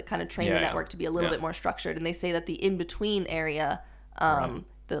between where you like kind of train the network to be a little bit more structured. And they say that the in-between area, the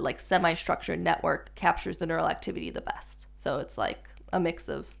like semi-structured network captures the neural activity the best. So it's like a mix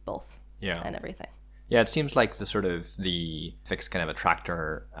of both and everything. Yeah, it seems like the fixed kind of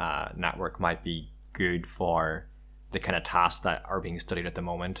attractor network might be good for the kind of tasks that are being studied at the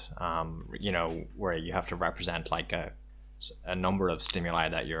moment, where you have to represent like a number of stimuli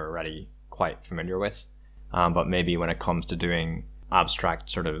that you're already quite familiar with. But maybe when it comes to doing abstract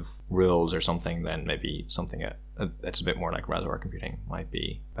sort of rules or something, then maybe something that's a bit more like reservoir computing might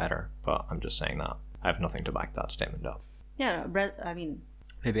be better. But I'm just saying that. I have nothing to back that statement up. Yeah,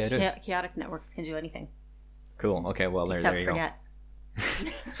 maybe I do. Chaotic networks can do anything. Cool. Okay, well, there you forget.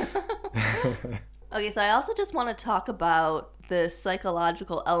 go. Okay, so I also just want to talk about the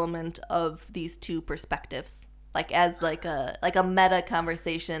psychological element of these two perspectives, like as like a meta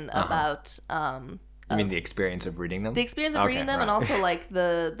conversation about. You mean the experience of reading them? The experience of reading them, and also like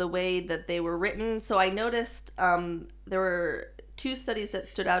the way that they were written. So I noticed there were two studies that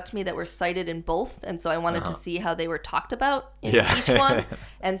stood out to me that were cited in both, and so I wanted to see how they were talked about in each one.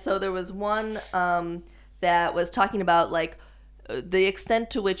 And so there was one that was talking about like the extent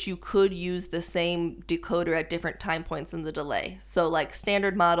to which you could use the same decoder at different time points in the delay. So like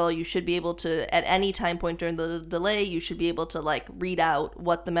standard model, you should be able to, at any time point during the delay, you should be able to like read out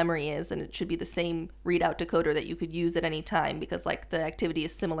what the memory is, and it should be the same readout decoder that you could use at any time because like the activity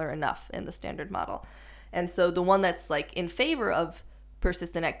is similar enough in the standard model. And so the one that's like in favor of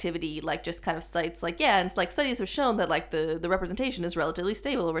persistent activity like just kind of cites like, and it's like studies have shown that like the representation is relatively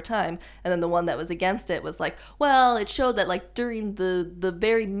stable over time. And then the one that was against it was like, well, it showed that like during the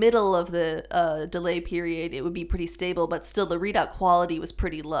very middle of the delay period it would be pretty stable, but still the readout quality was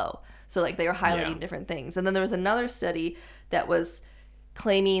pretty low. So like they were highlighting different things. And then there was another study that was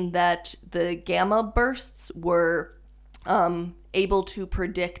claiming that the gamma bursts were able to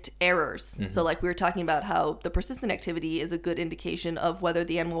predict errors. So like we were talking about how the persistent activity is a good indication of whether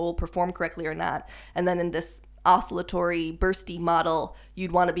the animal will perform correctly or not. And then in this oscillatory bursty model,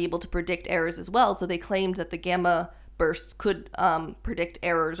 you'd want to be able to predict errors as well. So they claimed that the gamma bursts could predict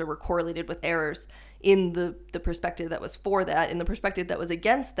errors or were correlated with errors in the perspective that was for that. In the perspective that was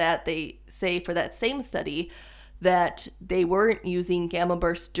against that, they say for that same study that they weren't using gamma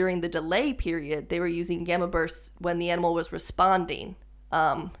bursts during the delay period. They were using gamma bursts when the animal was responding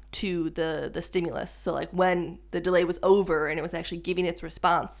to the stimulus. So like when the delay was over and it was actually giving its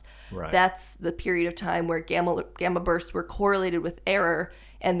response, that's the period of time where gamma bursts were correlated with error,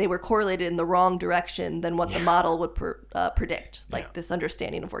 and they were correlated in the wrong direction than what the model would predict, like this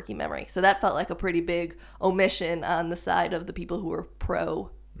understanding of working memory. So that felt like a pretty big omission on the side of the people who were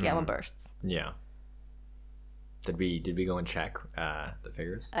pro gamma bursts. Yeah. Did we go and check the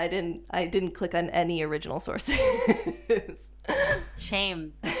figures? I didn't click on any original sources.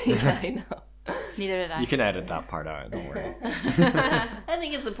 Shame. Yeah, I know. Neither did I. You can edit that part out. Don't worry. I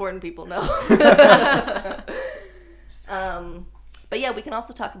think it's important people know. But yeah, we can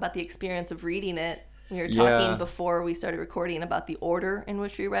also talk about the experience of reading it. We were talking before we started recording about the order in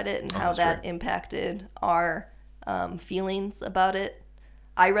which we read it and how that impacted our feelings about it.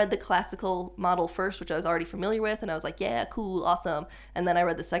 I read the classical model first, which I was already familiar with, and I was like, yeah, cool, awesome. And then I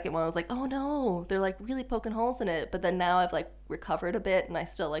read the second one, I was like, oh no, they're like really poking holes in it. But then now I've like recovered a bit, and I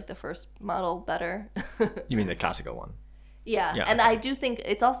still like the first model better. You mean the classical one? Yeah, Yeah. and I do think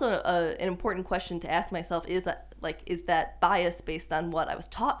it's also an important question to ask myself is that bias based on what I was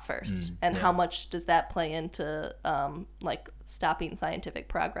taught first, and how much does that play into like stopping scientific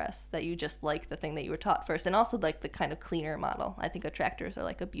progress, that you just like the thing that you were taught first, and also like the kind of cleaner model. I think attractors are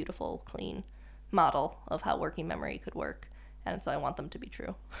like a beautiful, clean model of how working memory could work, and so I want them to be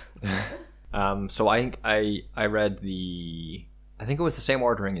true. So I think I read I think it was the same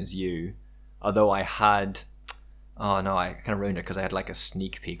ordering as you, although I had, oh no, I kind of ruined it because I had like a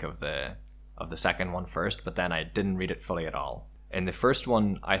sneak peek of the second one first, but then I didn't read it fully at all. In the first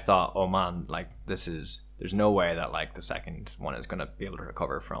one, I thought, oh man, like there's no way that like the second one is going to be able to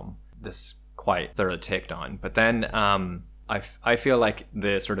recover from this quite thorough takedown. But then I feel like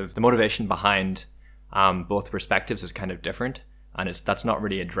the sort of the motivation behind both perspectives is kind of different, and that's not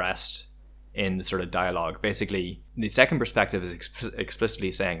really addressed in the sort of dialogue. Basically, the second perspective is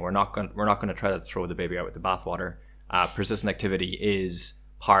explicitly saying we're not going to try to throw the baby out with the bathwater. Persistent activity is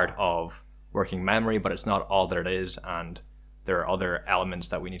part of working memory, but it's not all that it is, and there are other elements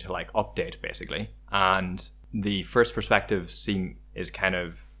that we need to like update basically. And the first perspective seems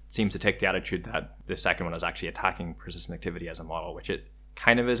to take the attitude that the second one is actually attacking persistent activity as a model, which it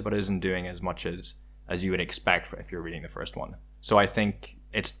kind of is, but it isn't doing as much as you would expect if you're reading the first one. So I think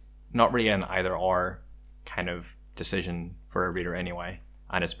it's not really an either or kind of decision for a reader anyway,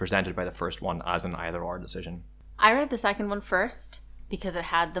 and it's presented by the first one as an either or decision. I read the second one first because it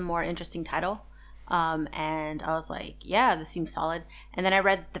had the more interesting title, and I was like, yeah, this seems solid. And then I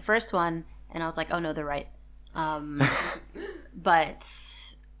read the first one and I was like, oh no, they're right. But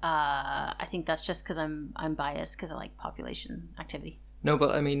I think that's just because I'm biased because I like population activity. No,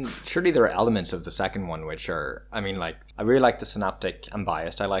 but I mean, surely there are elements of the second one which are, I mean, like, I really like the synaptic. I'm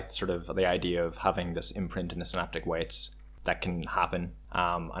biased. I like sort of the idea of having this imprint in the synaptic weights that can happen.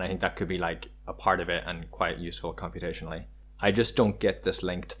 And I think that could be like a part of it and quite useful computationally. I just don't get this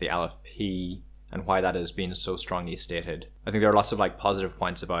link to the LFP and why that has been so strongly stated. I think there are lots of like positive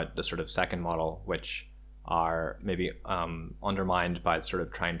points about the sort of second model, which are maybe undermined by sort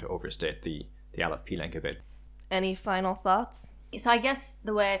of trying to overstate the LFP link a bit. Any final thoughts? So I guess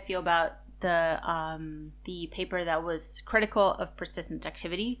the way I feel about the paper that was critical of persistent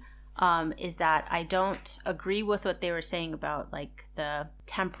activity is that I don't agree with what they were saying about like the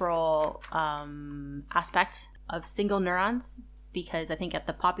temporal aspect of single neurons, because I think at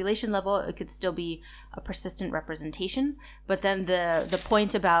the population level it could still be a persistent representation. But then the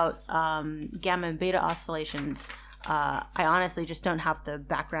point about gamma and beta oscillations, I honestly just don't have the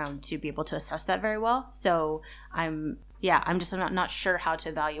background to be able to assess that very well. So I'm just not sure how to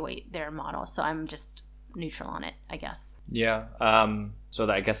evaluate their model. So I'm just neutral on it, I guess. Yeah. So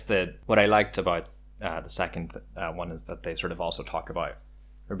I guess what I liked about the second one is that they sort of also talk about,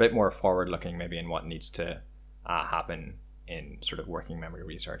 they're a bit more forward looking maybe in what needs to happen in sort of working memory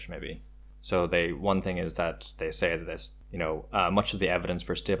research maybe. So one thing is that they say that this, much of the evidence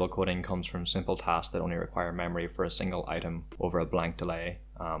for stable coding comes from simple tasks that only require memory for a single item over a blank delay.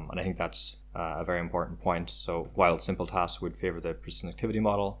 And I think that's a very important point. So while simple tasks would favor the persistent activity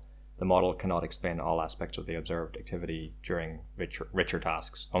model, the model cannot explain all aspects of the observed activity during richer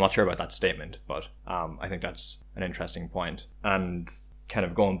tasks. I'm not sure about that statement, but I think that's an interesting point. And kind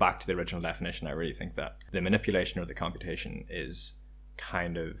of going back to the original definition, I really think that the manipulation or the computation is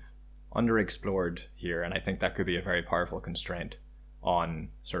kind of underexplored here, and I think that could be a very powerful constraint on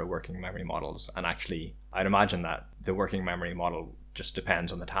sort of working memory models. And actually, I'd imagine that the working memory model just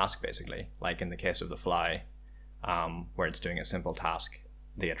depends on the task, basically. Like in the case of the fly, where it's doing a simple task,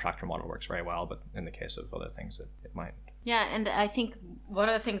 the attractor model works very well, but in the case of other things, it might. Yeah, and I think one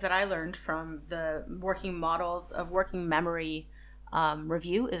of the things that I learned from the working models of working memory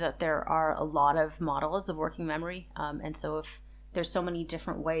review is that there are a lot of models of working memory, and so if there's so many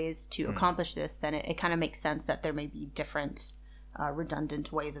different ways to accomplish this, then it kind of makes sense that there may be different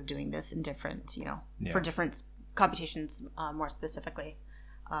redundant ways of doing this in different, for different computations more specifically,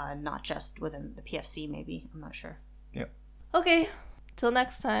 not just within the PFC maybe. I'm not sure. Yeah. Okay, till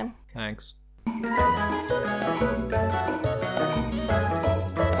next time. Thanks.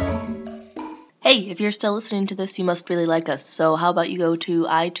 Hey, if you're still listening to this, you must really like us. So how about you go to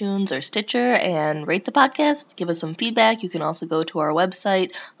iTunes or Stitcher and rate the podcast, give us some feedback. You can also go to our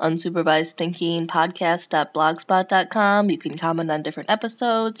website, unsupervisedthinkingpodcast.blogspot.com. You can comment on different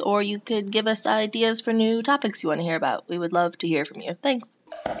episodes, or you could give us ideas for new topics you want to hear about. We would love to hear from you. Thanks.